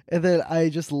 Mm-hmm. And then I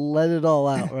just let it all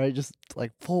out, right? Just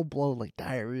full blown,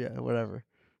 diarrhea or whatever.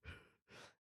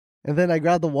 And then I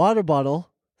grabbed the water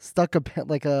bottle, stuck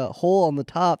a hole on the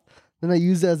top, then I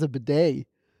used it as a bidet.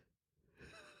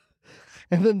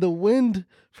 And then the wind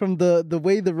from the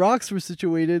way the rocks were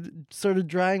situated started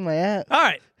drying my ass. All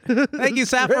right. Thank you,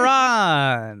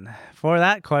 Saffron, for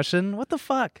that question. What the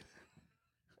fuck?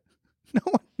 No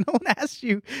one asked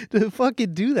you to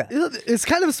fucking do that. It's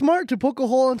kind of smart to poke a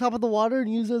hole on top of the water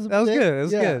and use it as a bidet.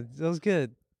 That was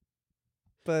good.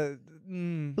 But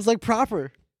it's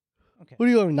proper. Okay. What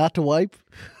do you want, not to wipe?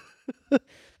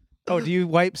 Oh, do you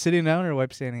wipe sitting down or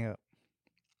wipe standing up?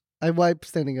 I wipe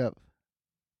standing up.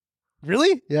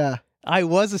 Really? Yeah. I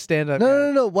was a stand-up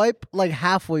guy. No. Wipe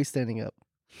halfway standing up.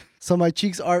 So my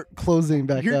cheeks aren't closing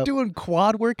back up. You're doing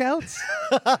quad workouts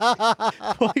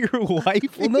while you're wiping?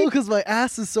 Well, no, because my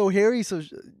ass is so hairy, so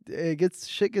shit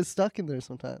gets stuck in there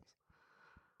sometimes.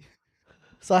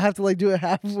 So I have to do it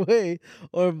halfway,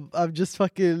 or I'm just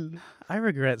fucking. I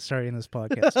regret starting this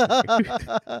podcast.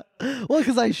 Well,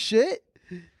 because I shit.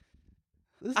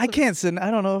 I can't sit.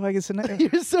 I don't know if I can sit next.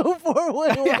 You're so far away.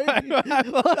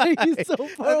 Why are you so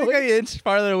far away? I think I inched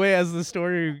farther away as the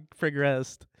story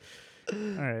progressed. All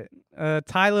right.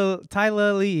 Tyler,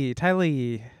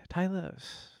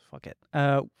 fuck it.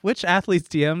 Which athletes'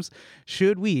 DMs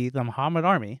should we, the Muhammad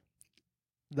Army?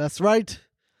 That's right.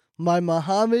 My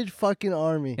Muhammad fucking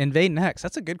army. Invade next.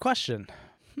 That's a good question.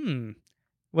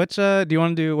 Which do you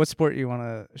want to do? What sport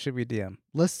should we DM?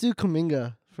 Let's do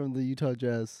Kuminga from the Utah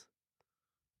Jazz.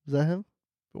 Is that him?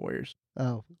 The Warriors.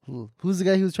 Oh. Who's the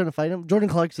guy who was trying to fight him? Jordan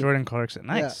Clarkson.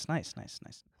 Nice, yeah. Nice.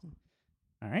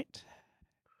 All right.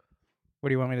 What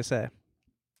do you want me to say?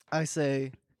 I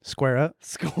say... Square up?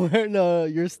 No,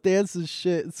 your stance is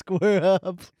shit. Square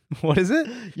up. What is it?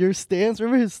 Your stance.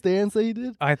 Remember his stance that he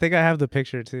did? I think I have the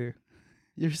picture too.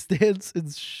 Your stance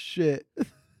is shit.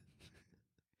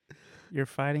 Your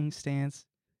fighting stance.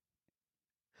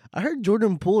 I heard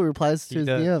Jordan Poole replies to his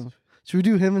DM. Should we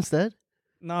do him instead?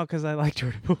 No, because I like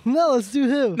Jordan Poole. No, let's do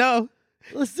him. No.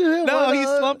 Let's do him. No, he's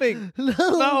slumping.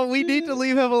 No, we need to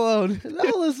leave him alone. No,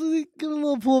 let's give him a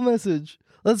little Poole message.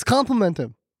 Let's compliment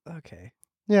him. Okay.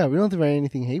 Yeah, we don't have to write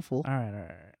anything hateful. All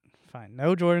right. Fine.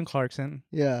 No Jordan Clarkson.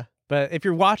 Yeah. But if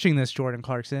you're watching this, Jordan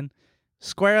Clarkson,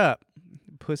 square up,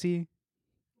 pussy.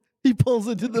 He pulls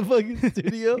into the fucking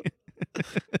studio.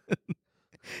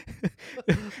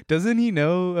 Doesn't he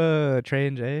know Trey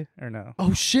and Jay or no?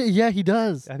 Oh shit! Yeah, he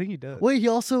does. I think he does. Wait, he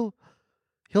also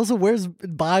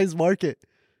buys Market.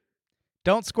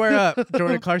 Don't square up,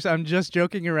 Jordan Clarkson. I'm just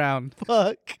joking around.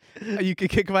 Fuck. You can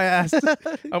kick my ass.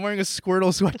 I'm wearing a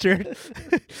Squirtle sweatshirt.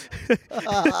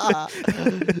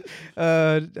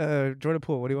 Jordan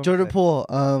Poole. What do you want? Jordan me to say? Poole.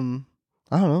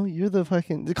 I don't know. You're the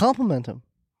fucking compliment him.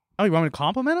 Oh, you want me to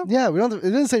compliment him? Yeah, we don't. It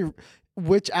didn't say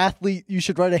which athlete you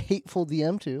should write a hateful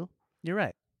DM to. You're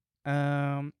right.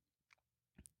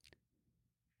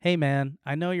 Hey man,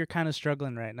 I know you're kind of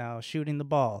struggling right now shooting the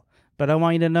ball, but I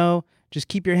want you to know, just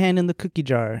keep your hand in the cookie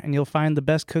jar and you'll find the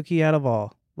best cookie out of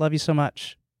all. Love you so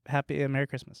much. Happy Merry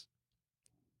Christmas.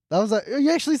 That was like, you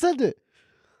actually sent it.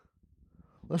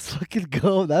 Let's fucking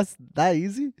go. That's that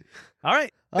easy. All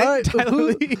right. All right.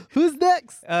 Who's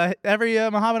next? Every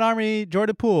Muhammad Army,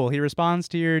 Jordan Poole. He responds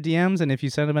to your DMs, and if you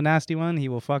send him a nasty one, he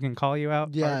will fucking call you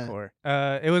out. Yeah.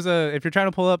 Hardcore. It was if you're trying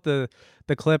to pull up the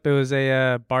clip, it was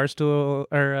a Barstool,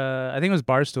 or I think it was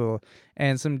Barstool,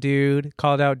 and some dude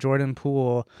called out Jordan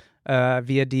Poole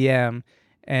via DM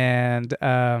and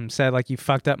said like, you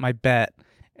fucked up my bet,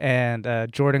 and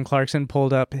Jordan Clarkson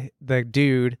pulled up the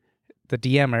dude, the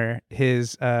DMer,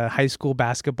 his high school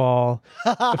basketball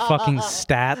fucking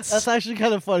stats. That's actually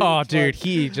kind of funny. Oh, dude,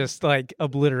 he just like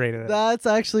obliterated it. That's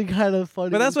actually kind of funny.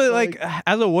 But that's what, like,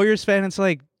 as a Warriors fan, it's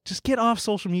like, just get off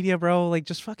social media, bro. Like,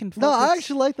 just fucking focus. No, I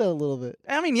actually like that a little bit.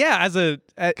 I mean, yeah, as an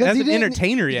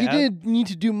entertainer, yeah. He didn't need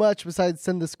to do much besides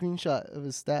send the screenshot of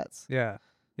his stats. Yeah.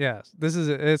 Yeah, this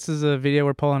is a video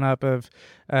we're pulling up of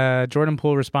Jordan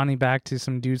Poole responding back to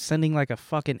some dude sending like a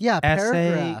fucking essay.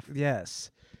 Paragraph.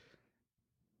 Yes.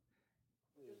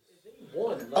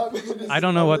 I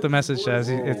don't know what the message says.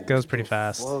 It goes pretty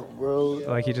fast.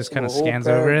 Like he just kind of scans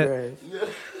over it.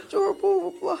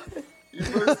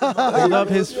 I love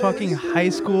his fucking high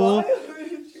school.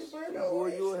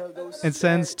 It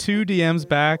sends 2 DMs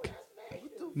back.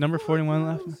 Number 41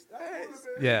 left.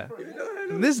 Yeah.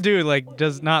 This dude like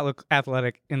does not look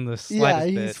athletic in the slightest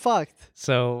bit. Yeah, he's fucked.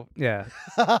 So yeah.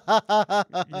 I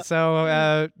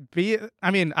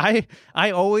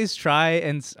always try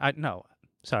and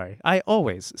I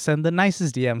always send the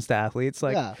nicest DMs to athletes.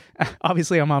 Like,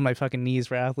 obviously, I'm on my fucking knees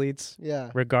for athletes.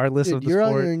 Yeah. Regardless of the you're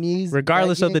sport. On your knees,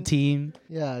 regardless of the team.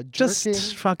 Yeah.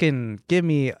 Just fucking give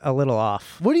me a little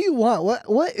off. What do you want?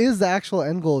 What is the actual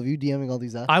end goal of you DMing all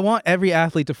these athletes? I want every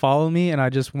athlete to follow me, and I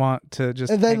just want to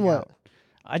just. And then what? Out.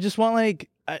 I just want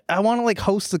I want to like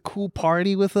host a cool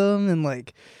party with them and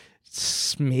like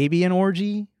maybe an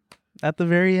orgy at the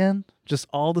very end. Just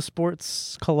all the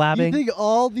sports collabing. You think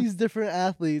all these different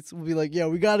athletes will be like, yeah,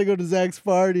 we got to go to Zach's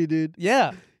party, dude.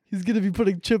 Yeah. He's going to be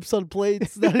putting chips on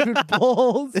plates, not even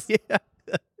bowls. Yeah.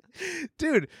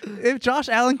 Dude, if Josh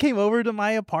Allen came over to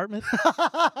my apartment,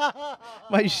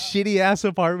 my shitty ass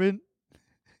apartment.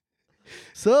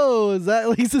 So, is that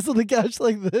Lisa's on the couch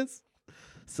like this?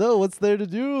 So, what's there to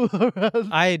do?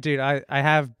 I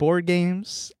have board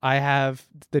games. I have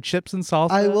the chips and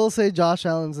salsa. I will say Josh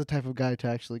Allen's the type of guy to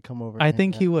actually come over. I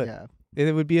think he would. Yeah.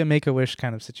 It would be a Make-A-Wish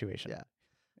kind of situation. Yeah.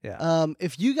 Yeah.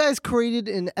 If you guys created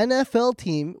an NFL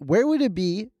team, where would it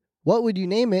be? What would you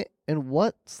name it? And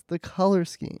what's the color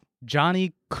scheme?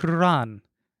 Johnny Kran.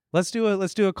 Let's do a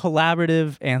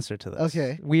collaborative answer to this.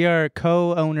 Okay. We are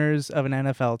co-owners of an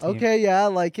NFL team. Okay, yeah, I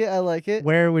like it.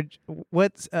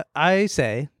 I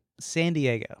say San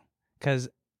Diego, because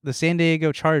the San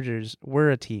Diego Chargers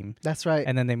were a team. That's right.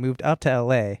 And then they moved up to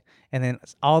LA, and then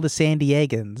all the San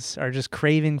Diegans are just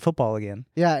craving football again.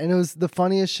 Yeah, and it was the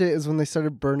funniest shit is when they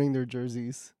started burning their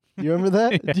jerseys. Do you remember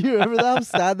that? Yeah. Do you remember that? How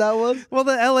sad that was? Well,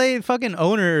 the LA fucking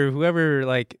owner, whoever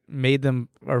like made them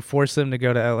or forced them to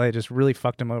go to LA, just really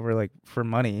fucked them over like for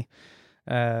money.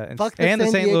 Fuck the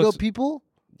San Diego people?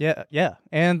 Yeah.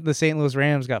 And the St. Louis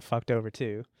Rams got fucked over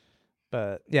too.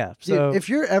 But yeah, so dude, if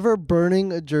you're ever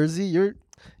burning a jersey, you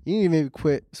need to maybe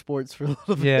quit sports for a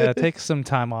little bit. Yeah, take some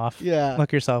time off. Yeah.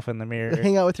 Look yourself in the mirror.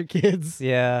 Hang out with your kids.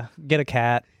 Yeah. Get a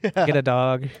cat. Yeah. Get a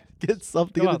dog. Get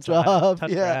something in a job.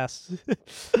 Touch grass.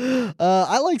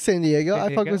 I like San Diego.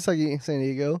 I fuck with San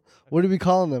Diego. What are we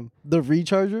calling them? The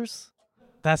Rechargers?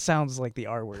 That sounds like the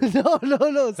R word. No.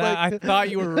 It's I thought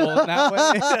you were rolling that way.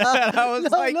 I was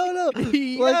no. Like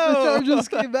the Chargers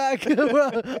came back.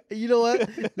 You know what?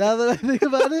 Now that I think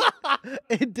about it,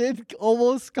 it did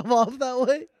almost come off that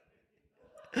way.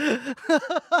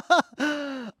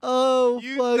 Oh,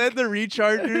 you fuck. said the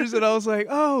rechargers, and I was like,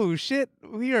 "Oh shit,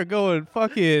 we are going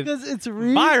fucking Because it's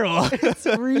viral." It's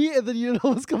and then you know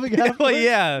what's coming after. Well,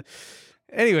 yeah.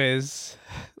 Anyways,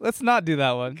 let's not do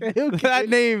that one. Okay. That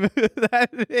name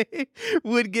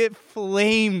would get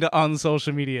flamed on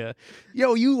social media.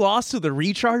 Yo, you lost to the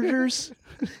rechargers?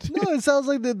 No, it sounds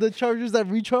like the Chargers that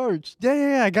recharged.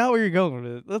 Yeah. I got where you're going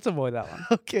with it. Let's avoid that one.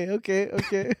 Okay.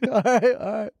 All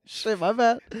right. Shit, my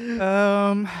bad.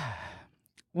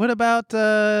 What about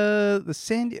the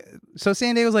So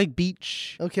San Diego's like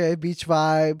beach. Okay, beach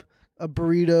vibe,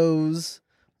 burritos,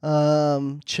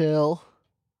 chill.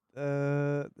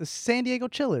 The San Diego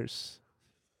Chillers.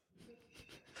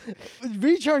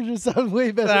 Rechargers sound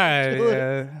way better. All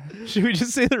right. Should we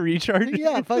just say the Rechargers?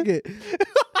 Yeah, fuck it.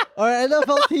 Our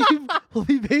NFL team will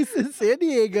be based in San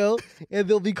Diego, and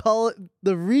they'll be called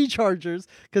the Rechargers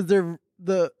because they're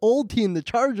the old team, the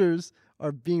Chargers,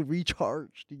 are being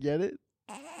recharged. You get it?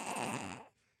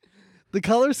 The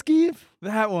color scheme?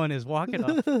 That one is walking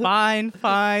a fine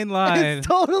line. It's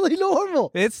totally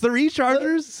normal. It's the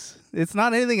Rechargers. It's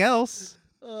not anything else.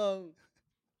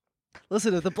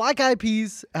 Listen, if the Black Eyed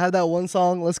Peas had that one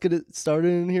song, let's get it started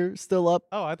in here, still up.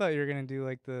 Oh, I thought you were going to do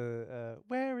like the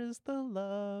Where is the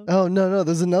Love? Oh, no,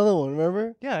 there's another one,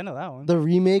 remember? Yeah, I know that one. The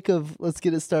remake of Let's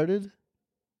Get It Started.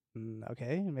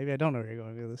 Okay, maybe I don't know where you're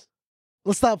going with this.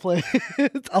 Let's stop playing.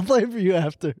 I'll play it for you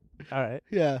after. All right.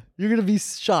 Yeah, you're going to be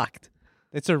shocked.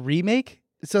 It's a remake?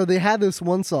 So they had this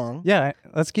one song. Yeah,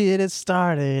 let's get it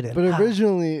started. But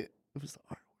originally, it was the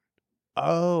R.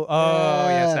 Oh,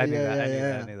 yes, I knew that.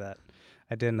 I knew that.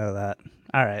 I didn't know that.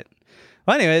 All right.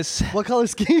 Well, anyways. What color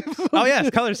scheme? Oh, yes,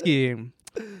 color scheme.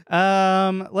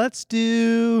 Let's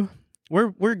do...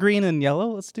 We're green and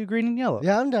yellow. Let's do green and yellow.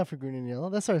 Yeah, I'm down for green and yellow.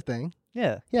 That's our thing.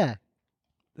 Yeah. Yeah.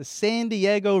 The San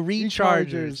Diego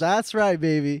Rechargers. That's right,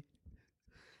 baby.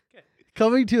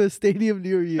 Coming to a stadium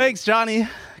near you. Thanks, Johnny.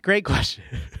 Great question.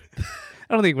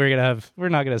 I don't think we're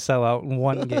not gonna sell out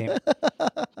one game.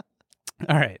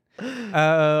 All right.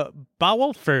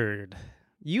 Bawolford,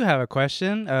 you have a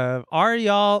question. Are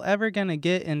y'all ever gonna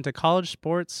get into college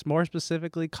sports, more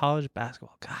specifically college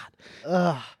basketball?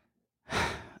 God.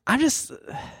 I'm just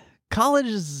college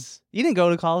is. You didn't go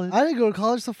to college. I didn't go to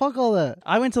college, so fuck all that.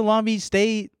 I went to Long Beach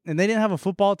State, and they didn't have a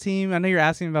football team. I know you're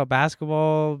asking about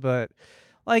basketball, but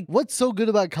like, what's so good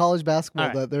about college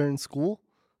basketball that they're in school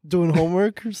doing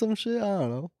homework or some shit? I don't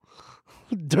know.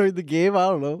 During the game, I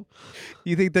don't know.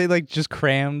 You think they like just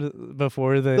crammed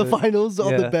before the finals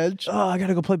on the bench? Oh, I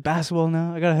gotta go play basketball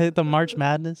now. I gotta hit the March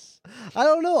Madness. I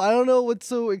don't know what's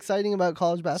so exciting about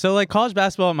college basketball. So like college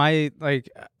basketball,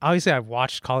 obviously I've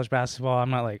watched college basketball.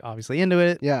 I'm not like obviously into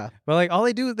it. Yeah. But like all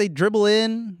they do is they dribble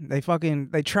in, they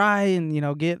try and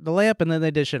get the layup and then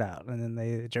they dish it out and then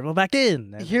they dribble back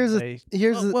in.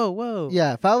 Whoa.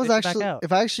 Yeah,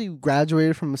 if I actually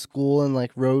graduated from a school and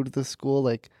like rode the school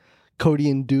like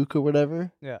Cody and Duke or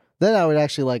whatever, then I would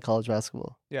actually like college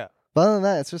basketball. Yeah. But other than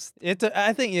that, it's just...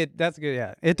 I think that's good,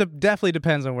 yeah. It definitely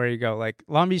depends on where you go. Like,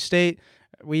 Long Beach State,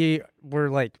 we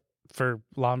were like, for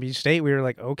Long Beach State, we were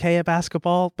like okay at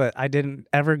basketball, but I didn't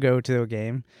ever go to a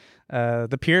game.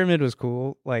 The pyramid was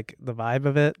cool, like the vibe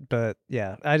of it, but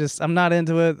yeah, I'm not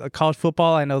into it. College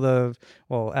football, I know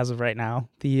as of right now,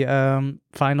 the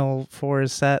Final Four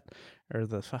is set, or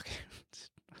the fucking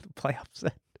playoff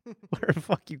set. Whatever the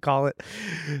fuck you call it.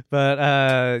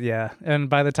 But yeah, and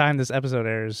by the time this episode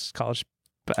airs, college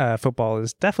football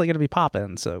is definitely going to be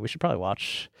popping, so we should probably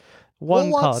watch We'll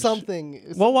watch something.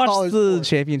 We'll watch the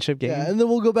championship game. Yeah, and then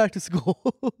we'll go back to school.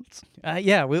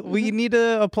 Yeah, we need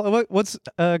to apply. What's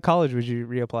college would you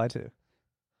reapply to?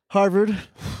 Harvard.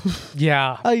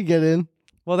 Yeah. How you get in?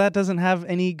 Well, that doesn't have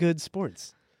any good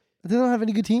sports. They don't have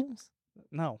any good teams?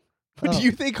 No. Oh. Do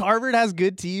you think Harvard has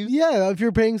good teams? Yeah, if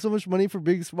you're paying so much money for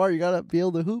Big Smart, you gotta be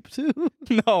able to hoop too.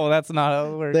 No, that's not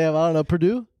how it works. They have, I don't know,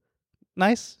 Purdue?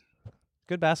 Nice.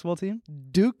 Good basketball team.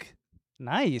 Duke?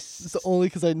 Nice. It's only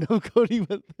because I know Cody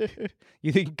went there.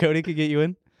 You think Cody could get you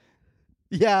in?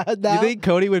 Yeah. Now, you think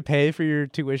Cody would pay for your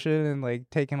tuition and like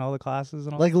taking all the classes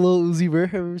and all? Like Lil Uzi Vert?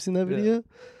 Have you ever seen that video?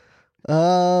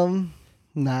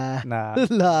 Nah.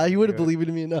 Nah, he wouldn't believe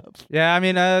in me enough. Yeah, I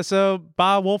mean, so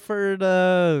Bob Wolford,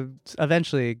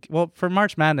 eventually, well, for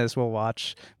March Madness, we'll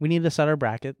watch. We need to set our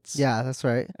brackets. Yeah, that's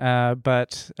right.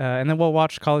 But and then we'll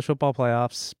watch college football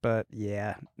playoffs. But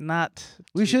yeah, not.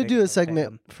 We should do a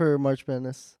segment for March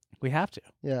Madness. We have to.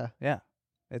 Yeah. Yeah.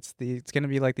 It's going to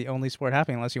be like the only sport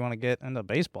happening unless you want to get into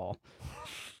baseball.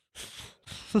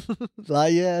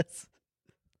 Yes.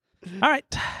 All right.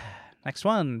 Next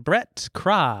one. Brett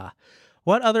Kra.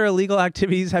 What other illegal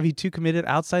activities have you two committed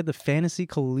outside the fantasy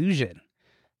collusion?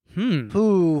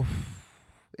 Ooh.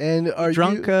 And are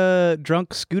drunk you...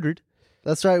 drunk scootered.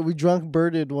 That's right. We drunk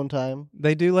birded one time.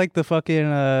 They do like the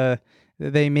fucking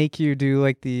they make you do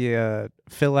like the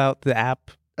fill out the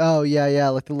app. Oh yeah,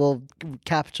 like the little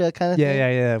CAPTCHA kind of thing.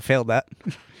 Yeah. Failed that.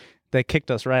 They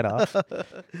kicked us right off.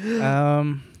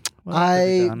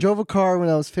 I drove a car when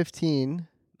I was 15.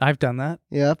 I've done that.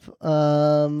 Yep.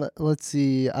 Let's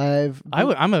see. I'm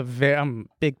a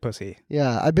big pussy.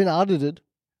 Yeah, I've been audited.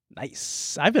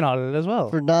 Nice. I've been audited as well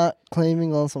for not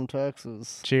claiming on some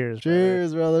taxes. Cheers,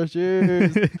 brother.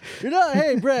 Cheers. You're not.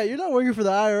 Hey, Brett. You're not working for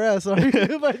the IRS, are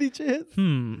you? By any chance?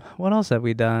 What else have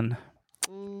we done?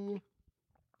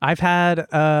 I've had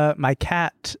my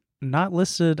cat not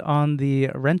listed on the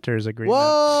renter's agreement.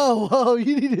 Whoa,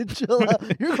 you need to chill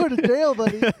out. You're going to jail,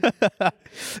 buddy.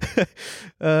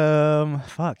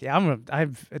 Fuck yeah, I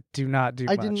do not do.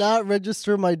 I much. did not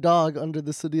register my dog under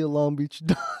the City of Long Beach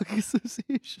Dog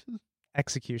Association.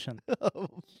 Execution. Oh,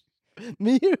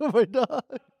 me or my dog?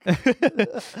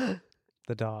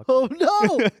 The dog. Oh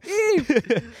no,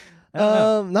 Eve.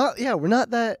 We're not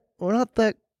that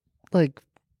like.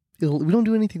 We don't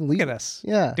do anything legal. Look at us.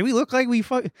 Yeah. Do we look like we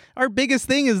fuck? Our biggest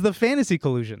thing is the fantasy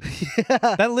collusion. Yeah.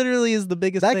 That literally is the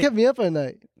biggest thing. That kept me up at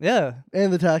night. Yeah.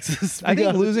 And the taxes. I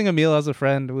think losing a meal as a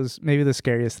friend was maybe the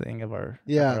scariest thing of our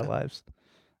lives.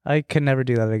 I could never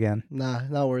do that again. Nah,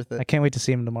 not worth it. I can't wait to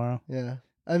see him tomorrow. Yeah.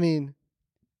 I mean,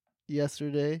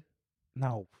 yesterday.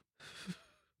 No.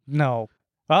 No,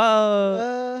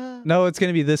 it's going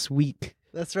to be this week.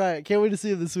 That's right. Can't wait to see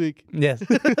you this week. Yes.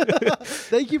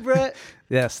 Thank you, Brett.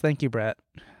 Yes, thank you, Brett.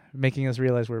 Making us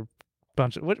realize we're a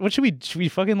bunch of... What should we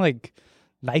fucking like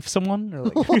knife someone? Or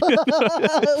like...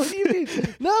 What do you mean?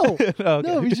 No. Okay.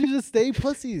 No, we should just stay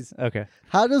pussies. Okay.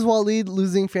 How does Waleed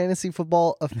losing fantasy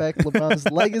football affect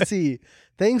LeBron's legacy?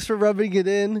 Thanks for rubbing it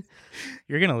in.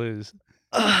 You're going to lose.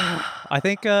 I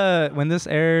think when this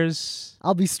airs...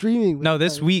 I'll be streaming. No,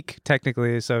 this week,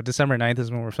 technically. So December 9th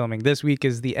is when we're filming. This week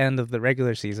is the end of the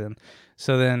regular season.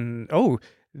 So then,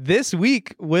 this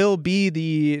week will be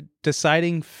the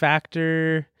deciding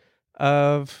factor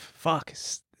of...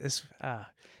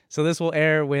 So this will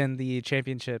air when the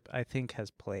championship, I think,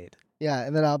 has played. Yeah,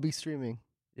 and then I'll be streaming.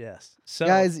 Yes. So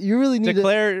guys, you really need to...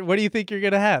 Declare, what do you think you're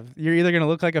going to have? You're either going to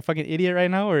look like a fucking idiot right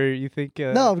now, or you think...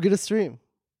 No, I'm going to stream.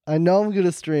 I know I'm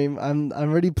gonna stream. I'm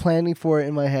already planning for it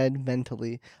in my head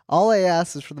mentally. All I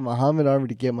ask is for the Muhammad Army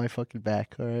to get my fucking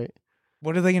back. All right.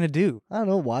 What are they gonna do? I don't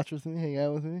know. Watch with me, hang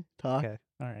out with me, talk. Okay.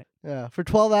 All right. Yeah. For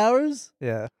 12 hours.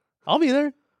 Yeah. I'll be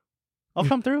there. I'll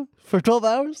come through. For 12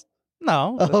 hours.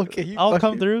 No. Okay. I'll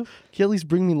come through. Can you at least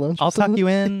bring me lunch? I'll tuck you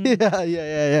in.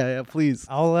 Yeah. Please.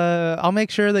 I'll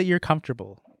make sure that you're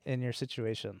comfortable in your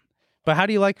situation. But how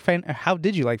did you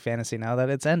like fantasy now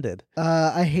that it's ended?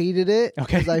 I hated it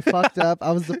because I fucked up.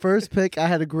 I was the first pick. I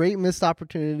had a great missed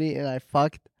opportunity, and I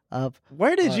fucked up.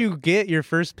 Where did you get your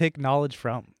first pick knowledge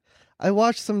from? I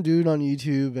watched some dude on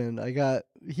YouTube, and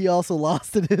he also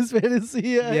lost in his fantasy.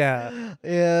 Yeah.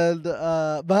 And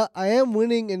but I am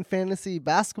winning in fantasy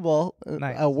basketball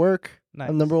at work. Nice.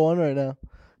 I'm number 1 right now.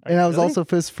 And I was also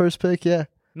his first pick. Yeah.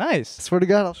 Nice. I swear to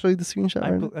God, I'll show you the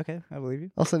screenshot. Okay, I believe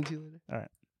you. I'll send it to you later. All right.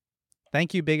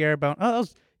 Thank you, Big Air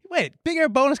Bonus. Big Air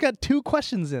Bonus got 2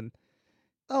 questions in.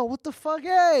 Oh, what the fuck?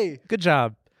 Hey! Good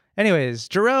job. Anyways,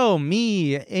 Jerome,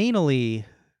 me, anally,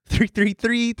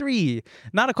 3333.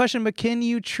 Not a question, but can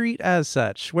you treat as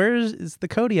such? Where is the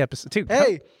Cody episode? Dude,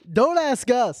 hey, don't ask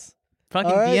us.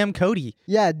 Fucking right? DM Cody.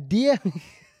 Yeah, DM.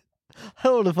 I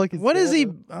don't want to fucking. What is he?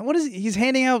 He's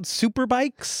handing out super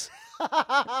bikes.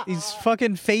 He's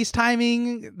fucking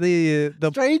FaceTiming the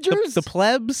strangers, the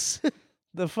plebs.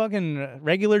 The fucking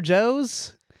regular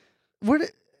Joes?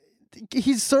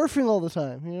 He's surfing all the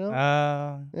time, you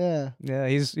know? Yeah,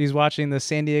 he's watching the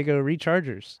San Diego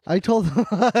Rechargers. I told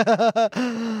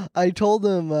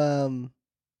him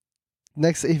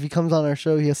next if he comes on our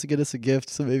show he has to get us a gift,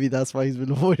 so maybe that's why he's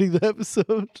been avoiding the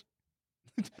episode.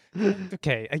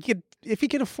 Okay, if he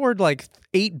could afford like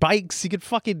 8 bikes, he could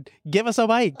fucking give us a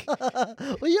bike.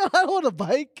 Well, yeah, I want a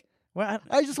bike. Well,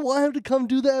 I just want him to come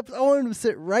do that. I want him to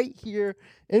sit right here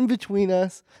in between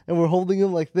us, and we're holding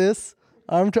him like this,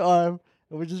 arm to arm,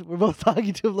 and we're both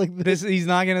talking to him like this. He's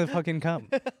not gonna fucking come.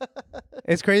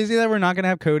 It's crazy that we're not gonna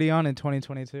have Cody on in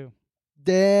 2022.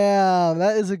 Damn,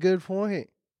 that is a good point.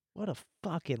 What a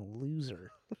fucking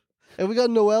loser. And we got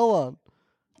Noel on.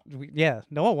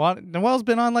 Noel's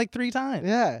been on like 3 times.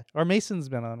 Yeah. Or Mason's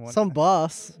been on one. Some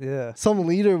boss. Yeah. Some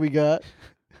leader we got.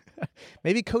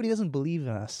 Maybe Cody doesn't believe in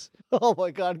us. Oh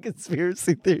my God,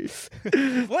 conspiracy theories.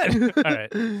 What? All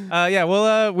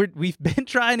right. We've been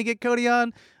trying to get Cody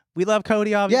on. We love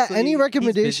Cody, obviously. Yeah, any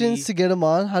recommendations to get him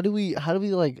on? How do we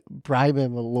like bribe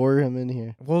him or lure him in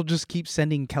here? We'll just keep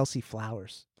sending Kelsey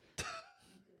flowers.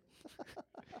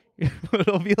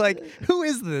 It'll be like, who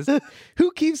is this?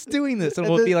 Who keeps doing this? And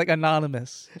we'll be like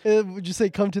anonymous. Would you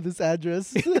say come to this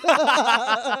address?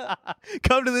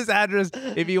 Come to this address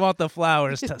if you want the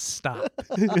flowers to stop.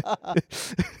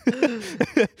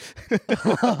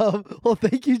 Well,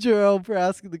 thank you, Jerome, for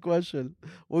asking the question.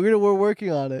 We're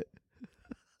working on it.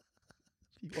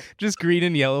 Just green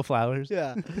and yellow flowers.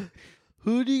 Yeah.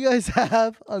 Who do you guys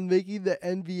have on making the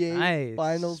NBA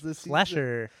finals this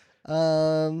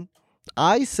season?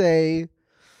 I say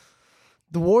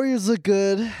the Warriors look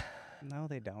good. No,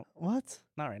 they don't. What?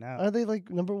 Not right now. Are they like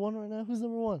number 1 right now? Who's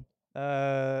number 1?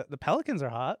 The Pelicans are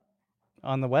hot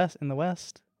in the West.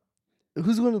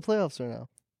 Who's going to the playoffs right now?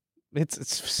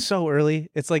 It's so early.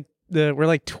 It's like we're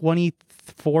like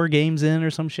 24 games in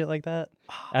or some shit like that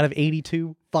out of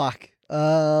 82. Fuck.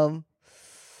 I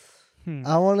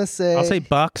want to say I'll say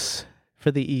Bucks for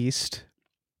the East.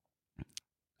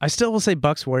 I still will say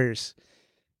Bucks Warriors.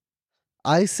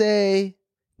 I say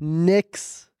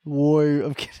Knicks Warriors.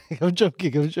 I'm kidding. I'm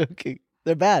joking.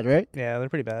 They're bad, right? Yeah, they're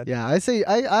pretty bad. Yeah, I say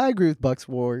I agree with Bucks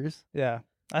Warriors. Yeah,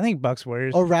 I think Bucks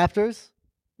Warriors. Oh, Raptors.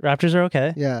 Raptors are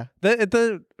okay. Yeah.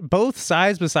 The both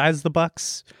sides besides the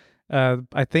Bucks.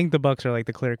 I think the Bucks are like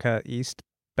the clear-cut East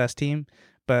best team,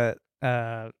 but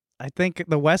I think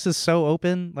the West is so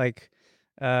open. Like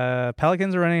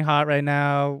Pelicans are running hot right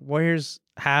now. Warriors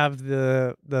have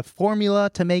the formula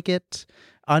to make it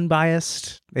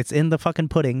unbiased. It's in the fucking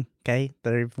pudding. Okay,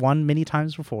 they've won many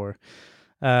times before.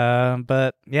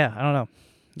 But yeah, I don't know.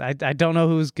 I don't know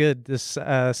who's good. This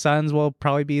Suns will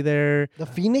probably be there. The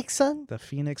Phoenix Suns. The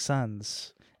Phoenix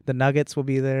Suns. The Nuggets will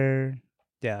be there.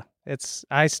 Yeah,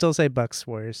 I still say Bucks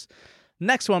Warriors.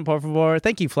 Next one, por favor.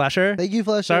 Thank you, Flasher. Thank you,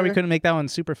 Flasher. Sorry we couldn't make that one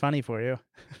super funny for you.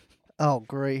 Oh,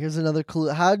 great. Here's another clue.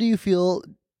 How do you feel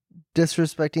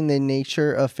disrespecting the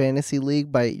nature of Fantasy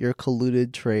League by your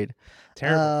colluded trade?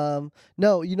 Terrible.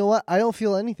 No, you know what? I don't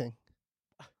feel anything.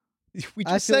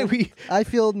 I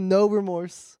feel no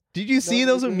remorse. Did you see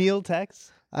those Emil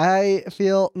texts? I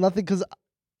feel nothing because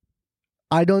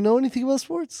I don't know anything about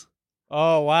sports.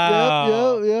 Oh,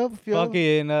 wow. Yep.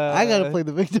 Fucking, I gotta play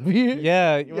the victim here.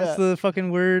 Yeah. What's the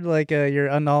fucking word? Like, you're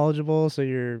unknowledgeable, so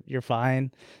you're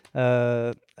fine.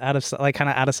 Kind of out of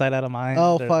sight, out of mind.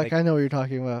 Oh, fuck. Like, I know what you're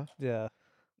talking about. Yeah.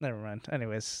 Never mind.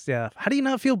 Anyways, yeah. How do you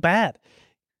not feel bad?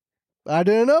 I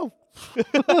didn't know.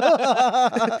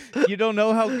 You don't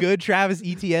know how good Travis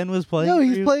Etienne was playing? No,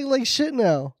 he's playing like shit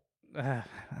now.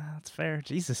 That's fair.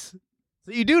 Jesus.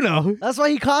 So you do know. That's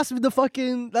why he cost me the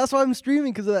fucking... That's why I'm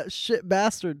streaming, because of that shit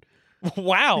bastard.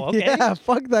 Wow, okay. Yeah,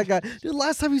 fuck that guy. Dude,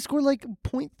 last time he scored like 0.30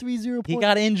 points. He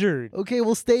got injured. Okay,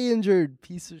 well, stay injured,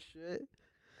 piece of shit.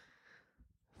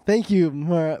 Thank you,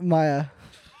 Maya.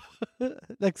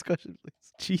 Next question,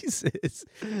 please. Jesus.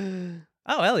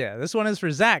 Oh, hell yeah. This one is for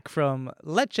Zach from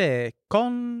Leche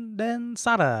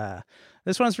Condensada.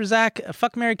 This one's for Zach.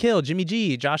 Fuck, marry, kill. Jimmy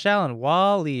G, Josh Allen,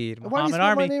 Waleed, Why do you Muhammad spell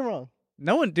Army. my name wrong?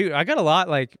 No one, dude. I got a lot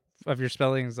of your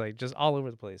spellings just all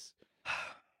over the place.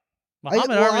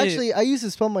 Muhammad Army. Actually, I used to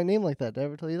spell my name like that. Did I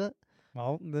ever tell you that?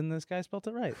 Well, then this guy spelled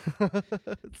it right.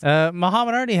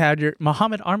 Muhammad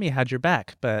Army had your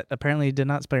back, but apparently did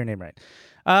not spell your name right.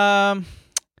 I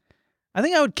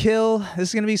think I would kill. This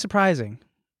is gonna be surprising.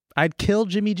 I'd kill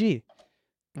Jimmy G.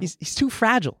 He's too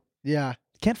fragile. Yeah.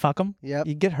 You can't fuck him. Yep.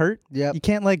 You get hurt. Yep. You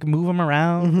can't move him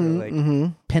around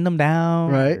or pin him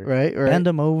down. Right. Bend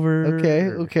him over.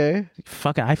 Okay.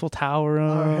 Fucking Eiffel Tower him.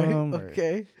 All right.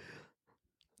 Okay.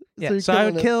 Yeah,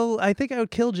 so I think I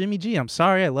would kill Jimmy G. I'm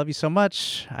sorry. I love you so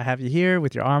much. I have you here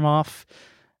with your arm off.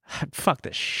 I'd fuck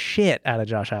the shit out of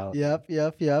Josh Allen. Yep.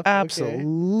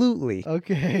 Absolutely.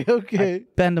 Okay.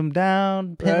 I'd bend him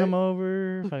down, pin him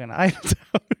over, fucking Eiffel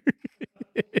Tower.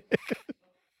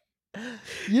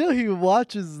 You know he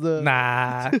watches the...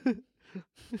 Nah.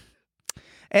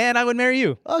 And I would marry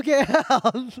you. Okay.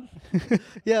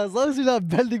 Yeah, as long as you're not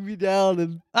bending me down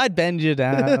and... I'd bend you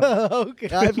down. Okay,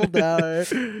 Eiffel Tower.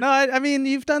 No, I mean,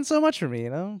 you've done so much for me, you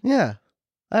know? Yeah.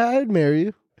 I'd marry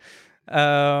you.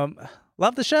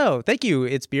 Love the show. Thank you.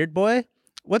 It's Beard Boy.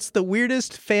 What's the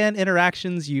weirdest fan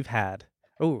interactions you've had?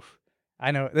 Oof.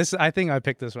 I know. I think I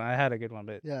picked this one. I had a good one,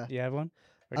 but yeah. You have one?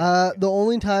 The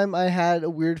only time I had a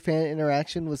weird fan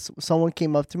interaction was someone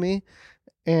came up to me,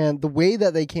 and the way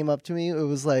that they came up to me, it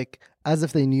was like as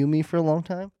if they knew me for a long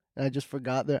time, and I just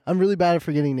forgot their. I'm really bad at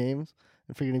forgetting names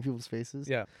and forgetting people's faces.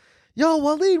 Yeah. Yo,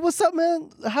 Waleed, what's up, man?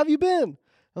 How have you been?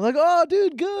 I'm like, oh,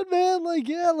 dude, good, man. Like,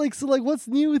 yeah, like, so, like, what's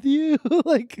new with you?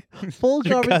 Like, full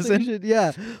Your conversation. cousin?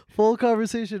 Yeah, full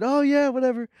conversation. Oh, yeah,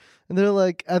 whatever. And they're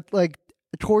like,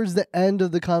 towards the end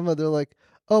of the convo, they're like,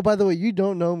 oh, by the way, you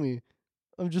don't know me.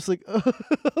 I'm just like, I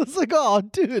was like, oh,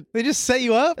 dude. They just set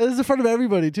you up? And this is in front of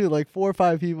everybody, too, like 4 or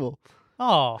 5 people.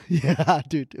 Oh. Yeah,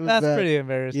 dude. It was That's bad. pretty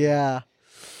embarrassing. Yeah.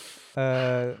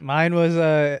 Mine was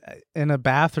in a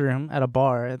bathroom at a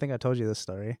bar. I think I told you this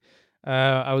story.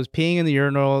 I was peeing in the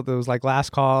urinal. It was like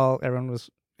last call. Everyone was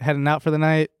heading out for the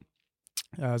night.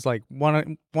 It was like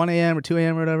 1 a.m. or 2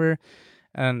 a.m. or whatever.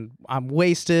 And I'm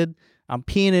wasted. I'm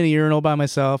peeing in a urinal by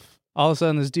myself. All of a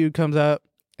sudden, this dude comes up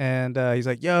and he's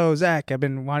like, yo, Zach, I've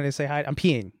been wanting to say hi. I'm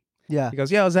peeing. Yeah. He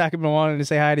goes, yo, Zach, I've been wanting to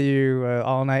say hi to you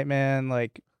all night, man.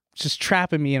 Like, just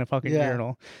trapping me in a fucking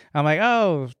urinal. I'm like,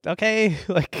 oh, okay.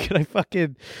 Like, can I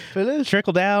fucking Finish?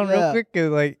 trickle down real quick?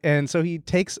 And so he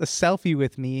takes a selfie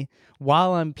with me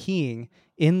while I'm peeing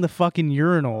in the fucking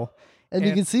urinal. And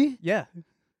you can see? Yeah.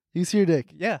 You can see your dick?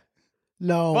 Yeah.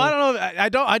 No. Well, I don't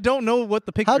know. I don't know what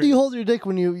the picture. How do you hold your dick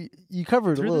when you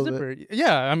cover it through a little the zipper? bit?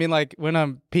 Yeah. I mean, like when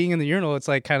I'm peeing in the urinal, it's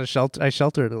like kind of I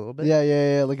shelter it a little bit.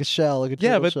 Yeah. Like a shell, like a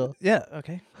turtle shell. Yeah.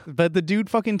 Okay. But the dude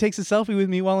fucking takes a selfie with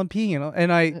me while I'm peeing,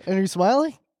 and are you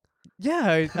smiling? Yeah,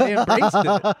 I embraced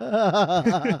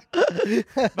it.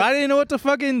 But I didn't know what to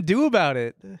fucking do about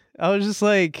it. I was just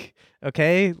like,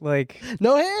 okay, like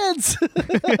no hands.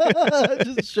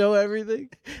 Just show everything.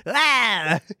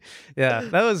 Yeah,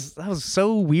 that was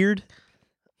so weird.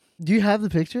 Do you have the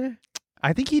picture?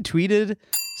 I think he tweeted.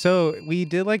 So we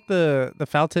did like the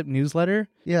Foul Tip newsletter.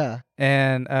 Yeah.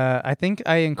 And I think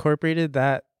I incorporated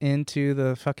that into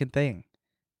the fucking thing.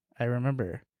 I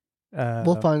remember.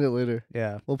 We'll find it later.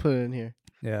 Yeah. We'll put it in here.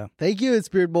 Yeah. Thank you, it's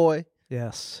Beard Boy.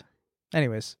 Yes.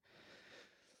 Anyways.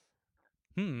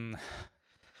 Can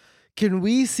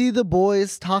we see the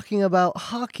boys talking about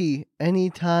hockey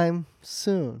anytime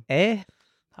soon?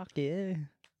 Hockey.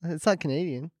 It's not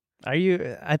Canadian. Are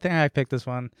you? I think I picked this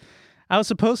one. I was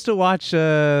supposed to watch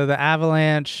the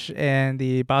Avalanche and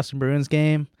the Boston Bruins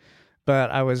game,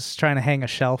 but I was trying to hang a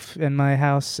shelf in my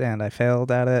house and I failed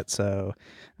at it. So,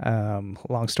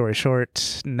 long story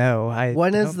short, no. It's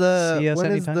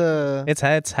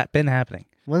been happening.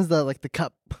 When's the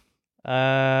cup?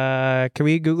 Can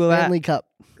we Google Stanley that Cup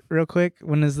real quick?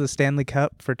 When is the Stanley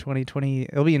Cup for 2020?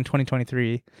 It'll be in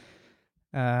 2023.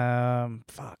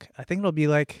 Fuck. I think it'll be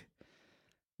like.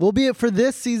 We'll be for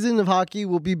this season of hockey.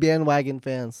 We'll be bandwagon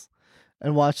fans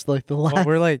and watch like the last. Well,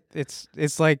 we're like it's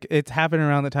like it's happened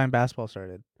around the time basketball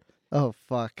started. Oh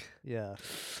fuck. Yeah.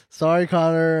 Sorry,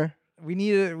 Connor. We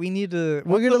need to.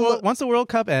 Once the World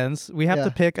Cup ends, we have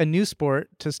to pick a new sport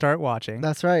to start watching.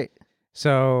 That's right.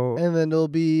 So. And then it'll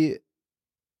be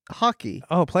hockey.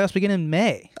 Oh, playoffs begin in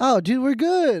May. Oh, dude, we're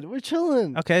good. We're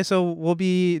chilling. Okay, so we'll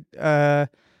be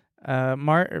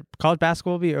college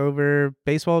basketball will be over,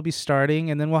 baseball will be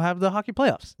starting, and then we'll have the hockey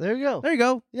playoffs. There you go. There you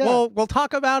go. Yeah. We'll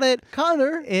talk about it,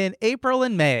 Connor, in April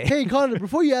and May. Hey, Connor,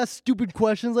 before you ask stupid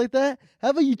questions like that,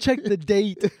 how about you check the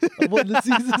date of when the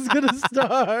season's gonna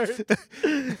start?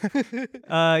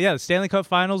 The Stanley Cup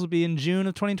Finals will be in June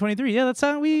of 2023. Yeah, that's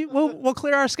how we'll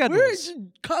clear our schedules.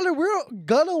 Connor, we're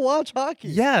gonna watch hockey.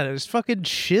 Yeah, just fucking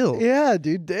chill. Yeah,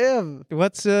 dude. Damn.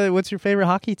 What's your favorite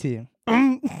hockey team?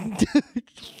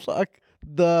 Fuck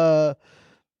the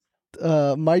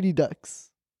Mighty Ducks.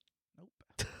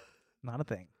 Nope, not a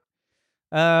thing.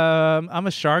 I'm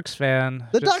a Sharks fan.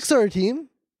 The Ducks are a team,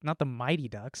 not the Mighty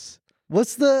Ducks.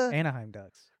 What's the Anaheim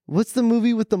Ducks? What's the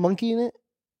movie with the monkey in it?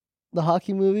 The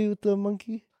hockey movie with the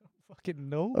monkey? Fucking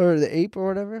no. Or the ape or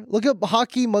whatever. Look up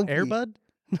hockey monkey. Air Bud?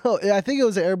 No, I think it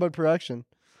was an Air Bud production.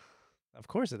 Of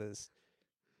course it is.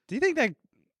 Do you think that?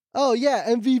 Oh, yeah,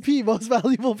 MVP, most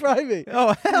valuable primate.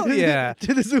 Oh, hell yeah.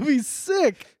 Dude, this movie's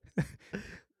sick.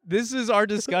 This is our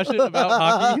discussion about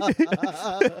hockey.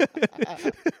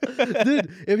 Dude,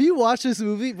 if you watch this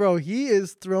movie, bro, he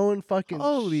is throwing fucking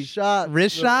shots.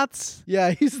 Wrist shots?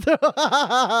 Yeah, he's throwing.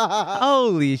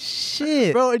 Holy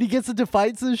shit. Bro, and he gets into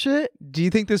fights and shit. Do you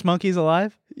think this monkey's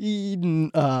alive? They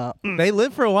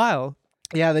live for a while.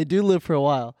 Yeah, they do live for a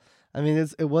while. I mean,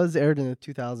 it was aired in the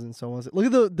 2000s, so was it? Look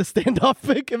at the standoff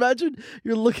pic. Imagine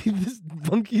you're looking this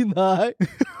monkey in the eye.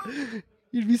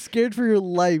 You'd be scared for your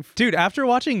life. Dude, after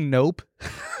watching Nope,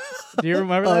 do you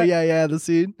remember that? Oh, yeah, the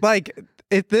scene. Like,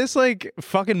 if this, like,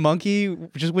 fucking monkey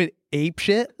just went ape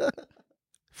shit,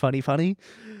 funny,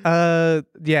 that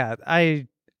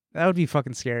would be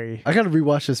fucking scary. I gotta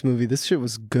rewatch this movie. This shit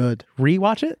was good.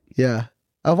 Rewatch it? Yeah.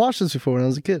 I watched this before when I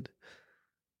was a kid.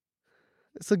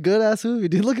 It's a good ass movie,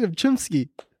 dude. Look at him, Chimsky.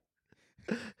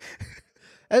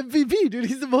 MVP, dude.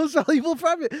 He's the most valuable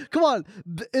private. Come on.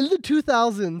 In the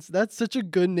 2000s, that's such a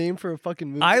good name for a fucking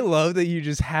movie. I love that you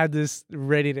just had this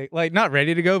ready to, like, not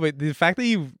ready to go, but the fact that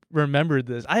you remembered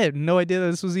this. I had no idea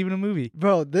that this was even a movie.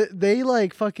 Bro, they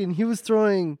like fucking, he was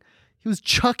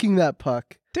chucking that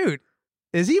puck. Dude,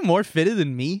 is he more fitted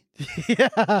than me? Yeah.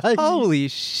 Holy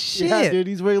shit. Yeah, dude.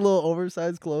 He's wearing a little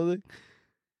oversized clothing.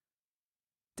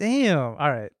 Damn.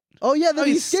 All right. Oh yeah, then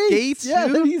he skates. Yeah,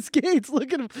 too? then he skates.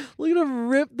 Look at him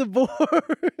rip the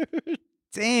board.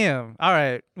 Damn. All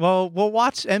right. Well, we'll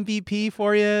watch MVP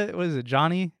for you. What is it,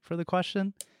 Johnny, for the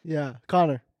question? Yeah,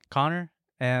 Connor.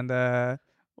 And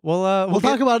we'll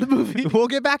talk about the movie. We'll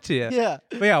get back to you. Yeah.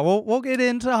 But yeah, we'll get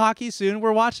into hockey soon.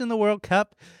 We're watching the World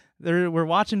Cup. We're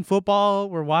watching football.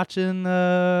 We're watching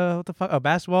what the fuck? Oh,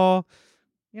 basketball.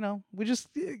 You know, we just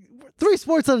 3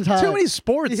 sports at a time. Too many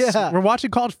sports. Yeah. We're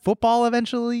watching college football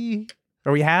eventually,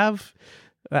 or we have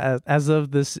as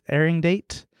of this airing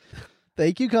date.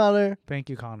 Thank you, Connor. Thank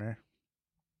you, Connor.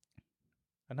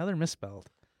 Another misspelled.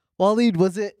 Waleed,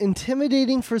 was it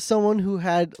intimidating for someone who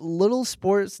had little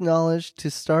sports knowledge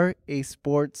to start a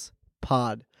sports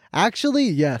pod? Actually,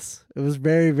 yes. It was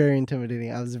very, very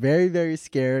intimidating. I was very, very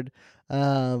scared.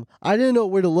 I didn't know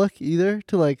where to look either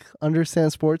to like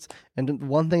understand sports. And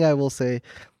one thing I will say,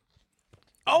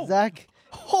 Zach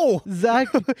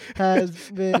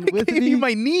has been with gave me you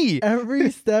my knee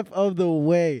every step of the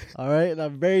way. All right, and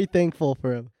I'm very thankful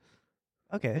for him.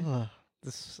 Okay,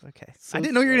 okay. So I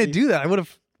didn't know you were gonna do that. I would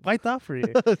have wiped off for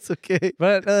you. It's okay.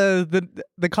 But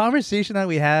the conversation that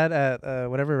we had at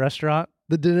whatever restaurant,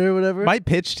 the dinner, or whatever, my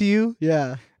pitch to you.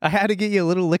 Yeah. I had to get you a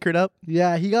little liquored up.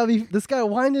 Yeah, he got me. This guy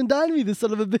wined and dined me, this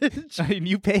son of a bitch. And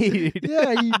you paid.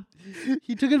 Yeah,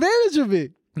 he took advantage of me.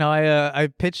 No, I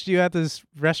pitched you at this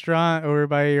restaurant over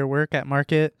by your work at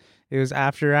Market. It was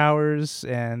after hours,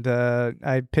 and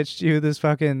I pitched you this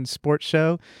fucking sports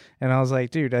show, and I was like,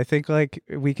 dude, I think like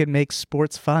we can make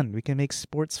sports fun. We can make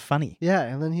sports funny. Yeah,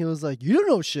 and then he was like, you don't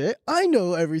know shit. I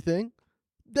know everything.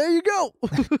 There you go.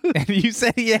 And you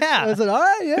said, yeah. I said, all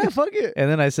right, yeah, fuck it. And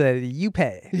then I said, you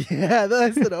pay. Yeah, then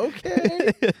I said,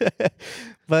 okay.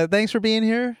 But thanks for being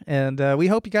here, and we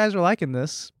hope you guys are liking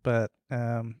this. But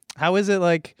how is it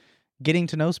like getting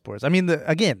to know sports? I mean,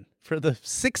 again, for the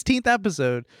 16th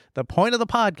episode, the point of the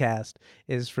podcast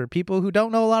is for people who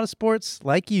don't know a lot of sports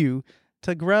like you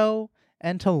to grow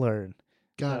and to learn.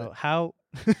 Got it. How...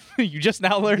 You just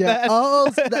now learned that?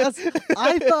 Oh,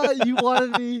 I thought you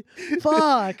wanted me.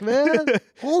 Fuck, man.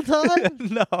 Whole time?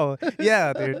 No.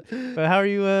 Yeah, dude. But how are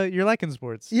you? You're liking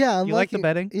sports? Yeah. You like the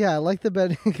betting? Yeah, I like the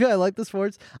betting. I like the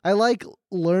sports. I like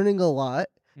learning a lot.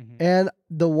 Mm-hmm. And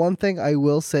the one thing I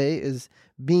will say is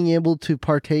being able to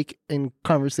partake in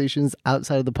conversations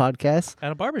outside of the podcast.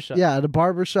 At a barbershop. Yeah, at a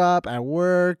barbershop, at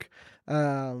work,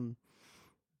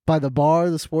 by the bar,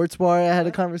 the sports bar. I had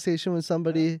a conversation with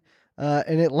somebody.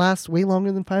 And it lasts way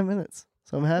longer than 5 minutes.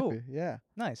 So I'm happy. Ooh, yeah.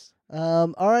 Nice.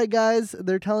 All right, guys.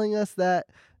 They're telling us that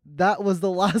was the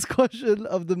last question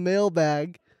of the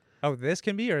mailbag. Oh, this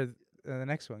can be, or the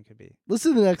next one could be? Let's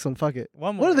do the next one. Fuck it.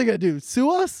 One more. What are they going to do?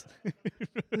 Sue us?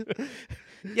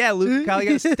 Yeah, Luke, Kyle, you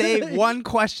got to stay one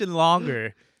question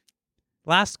longer.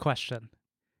 Last question.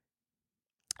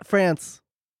 France.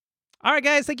 All right,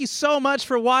 guys. Thank you so much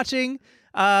for watching.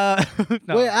 No.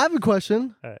 Wait, I have a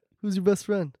question. All right. Who's your best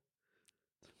friend?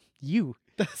 You.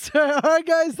 That's right. All right,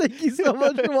 guys. Thank you so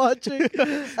much for watching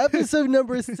episode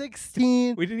number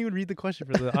 16. We didn't even read the question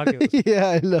for the audio. Yeah,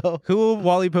 I know. Who will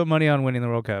Wally put money on winning the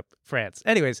World Cup? France.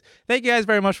 Anyways, thank you guys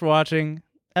very much for watching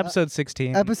episode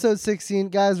 16. Episode 16.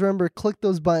 Guys, remember, click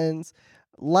those buttons.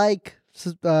 Like,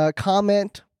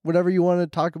 comment, whatever you want to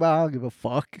talk about. I don't give a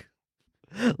fuck.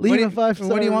 Leave a 5-star.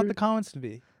 What do you want the comments to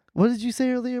be? What did you say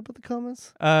earlier about the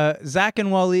comments? Zach and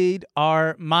Waleed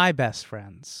are my best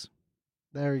friends.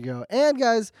 There we go. And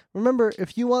guys, remember,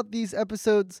 if you want these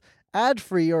episodes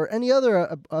ad-free or any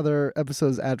other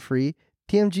episodes ad-free,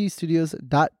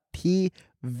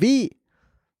 tmgstudios.tv.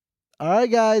 All right,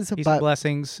 guys. Peace and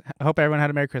blessings. I hope everyone had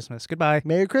a Merry Christmas. Goodbye.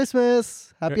 Merry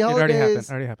Happy holidays.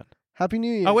 It already happened. Happy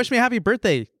New Year. Oh, wish me a happy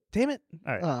birthday. Damn it.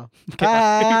 All right.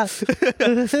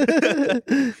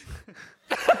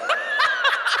 Oh.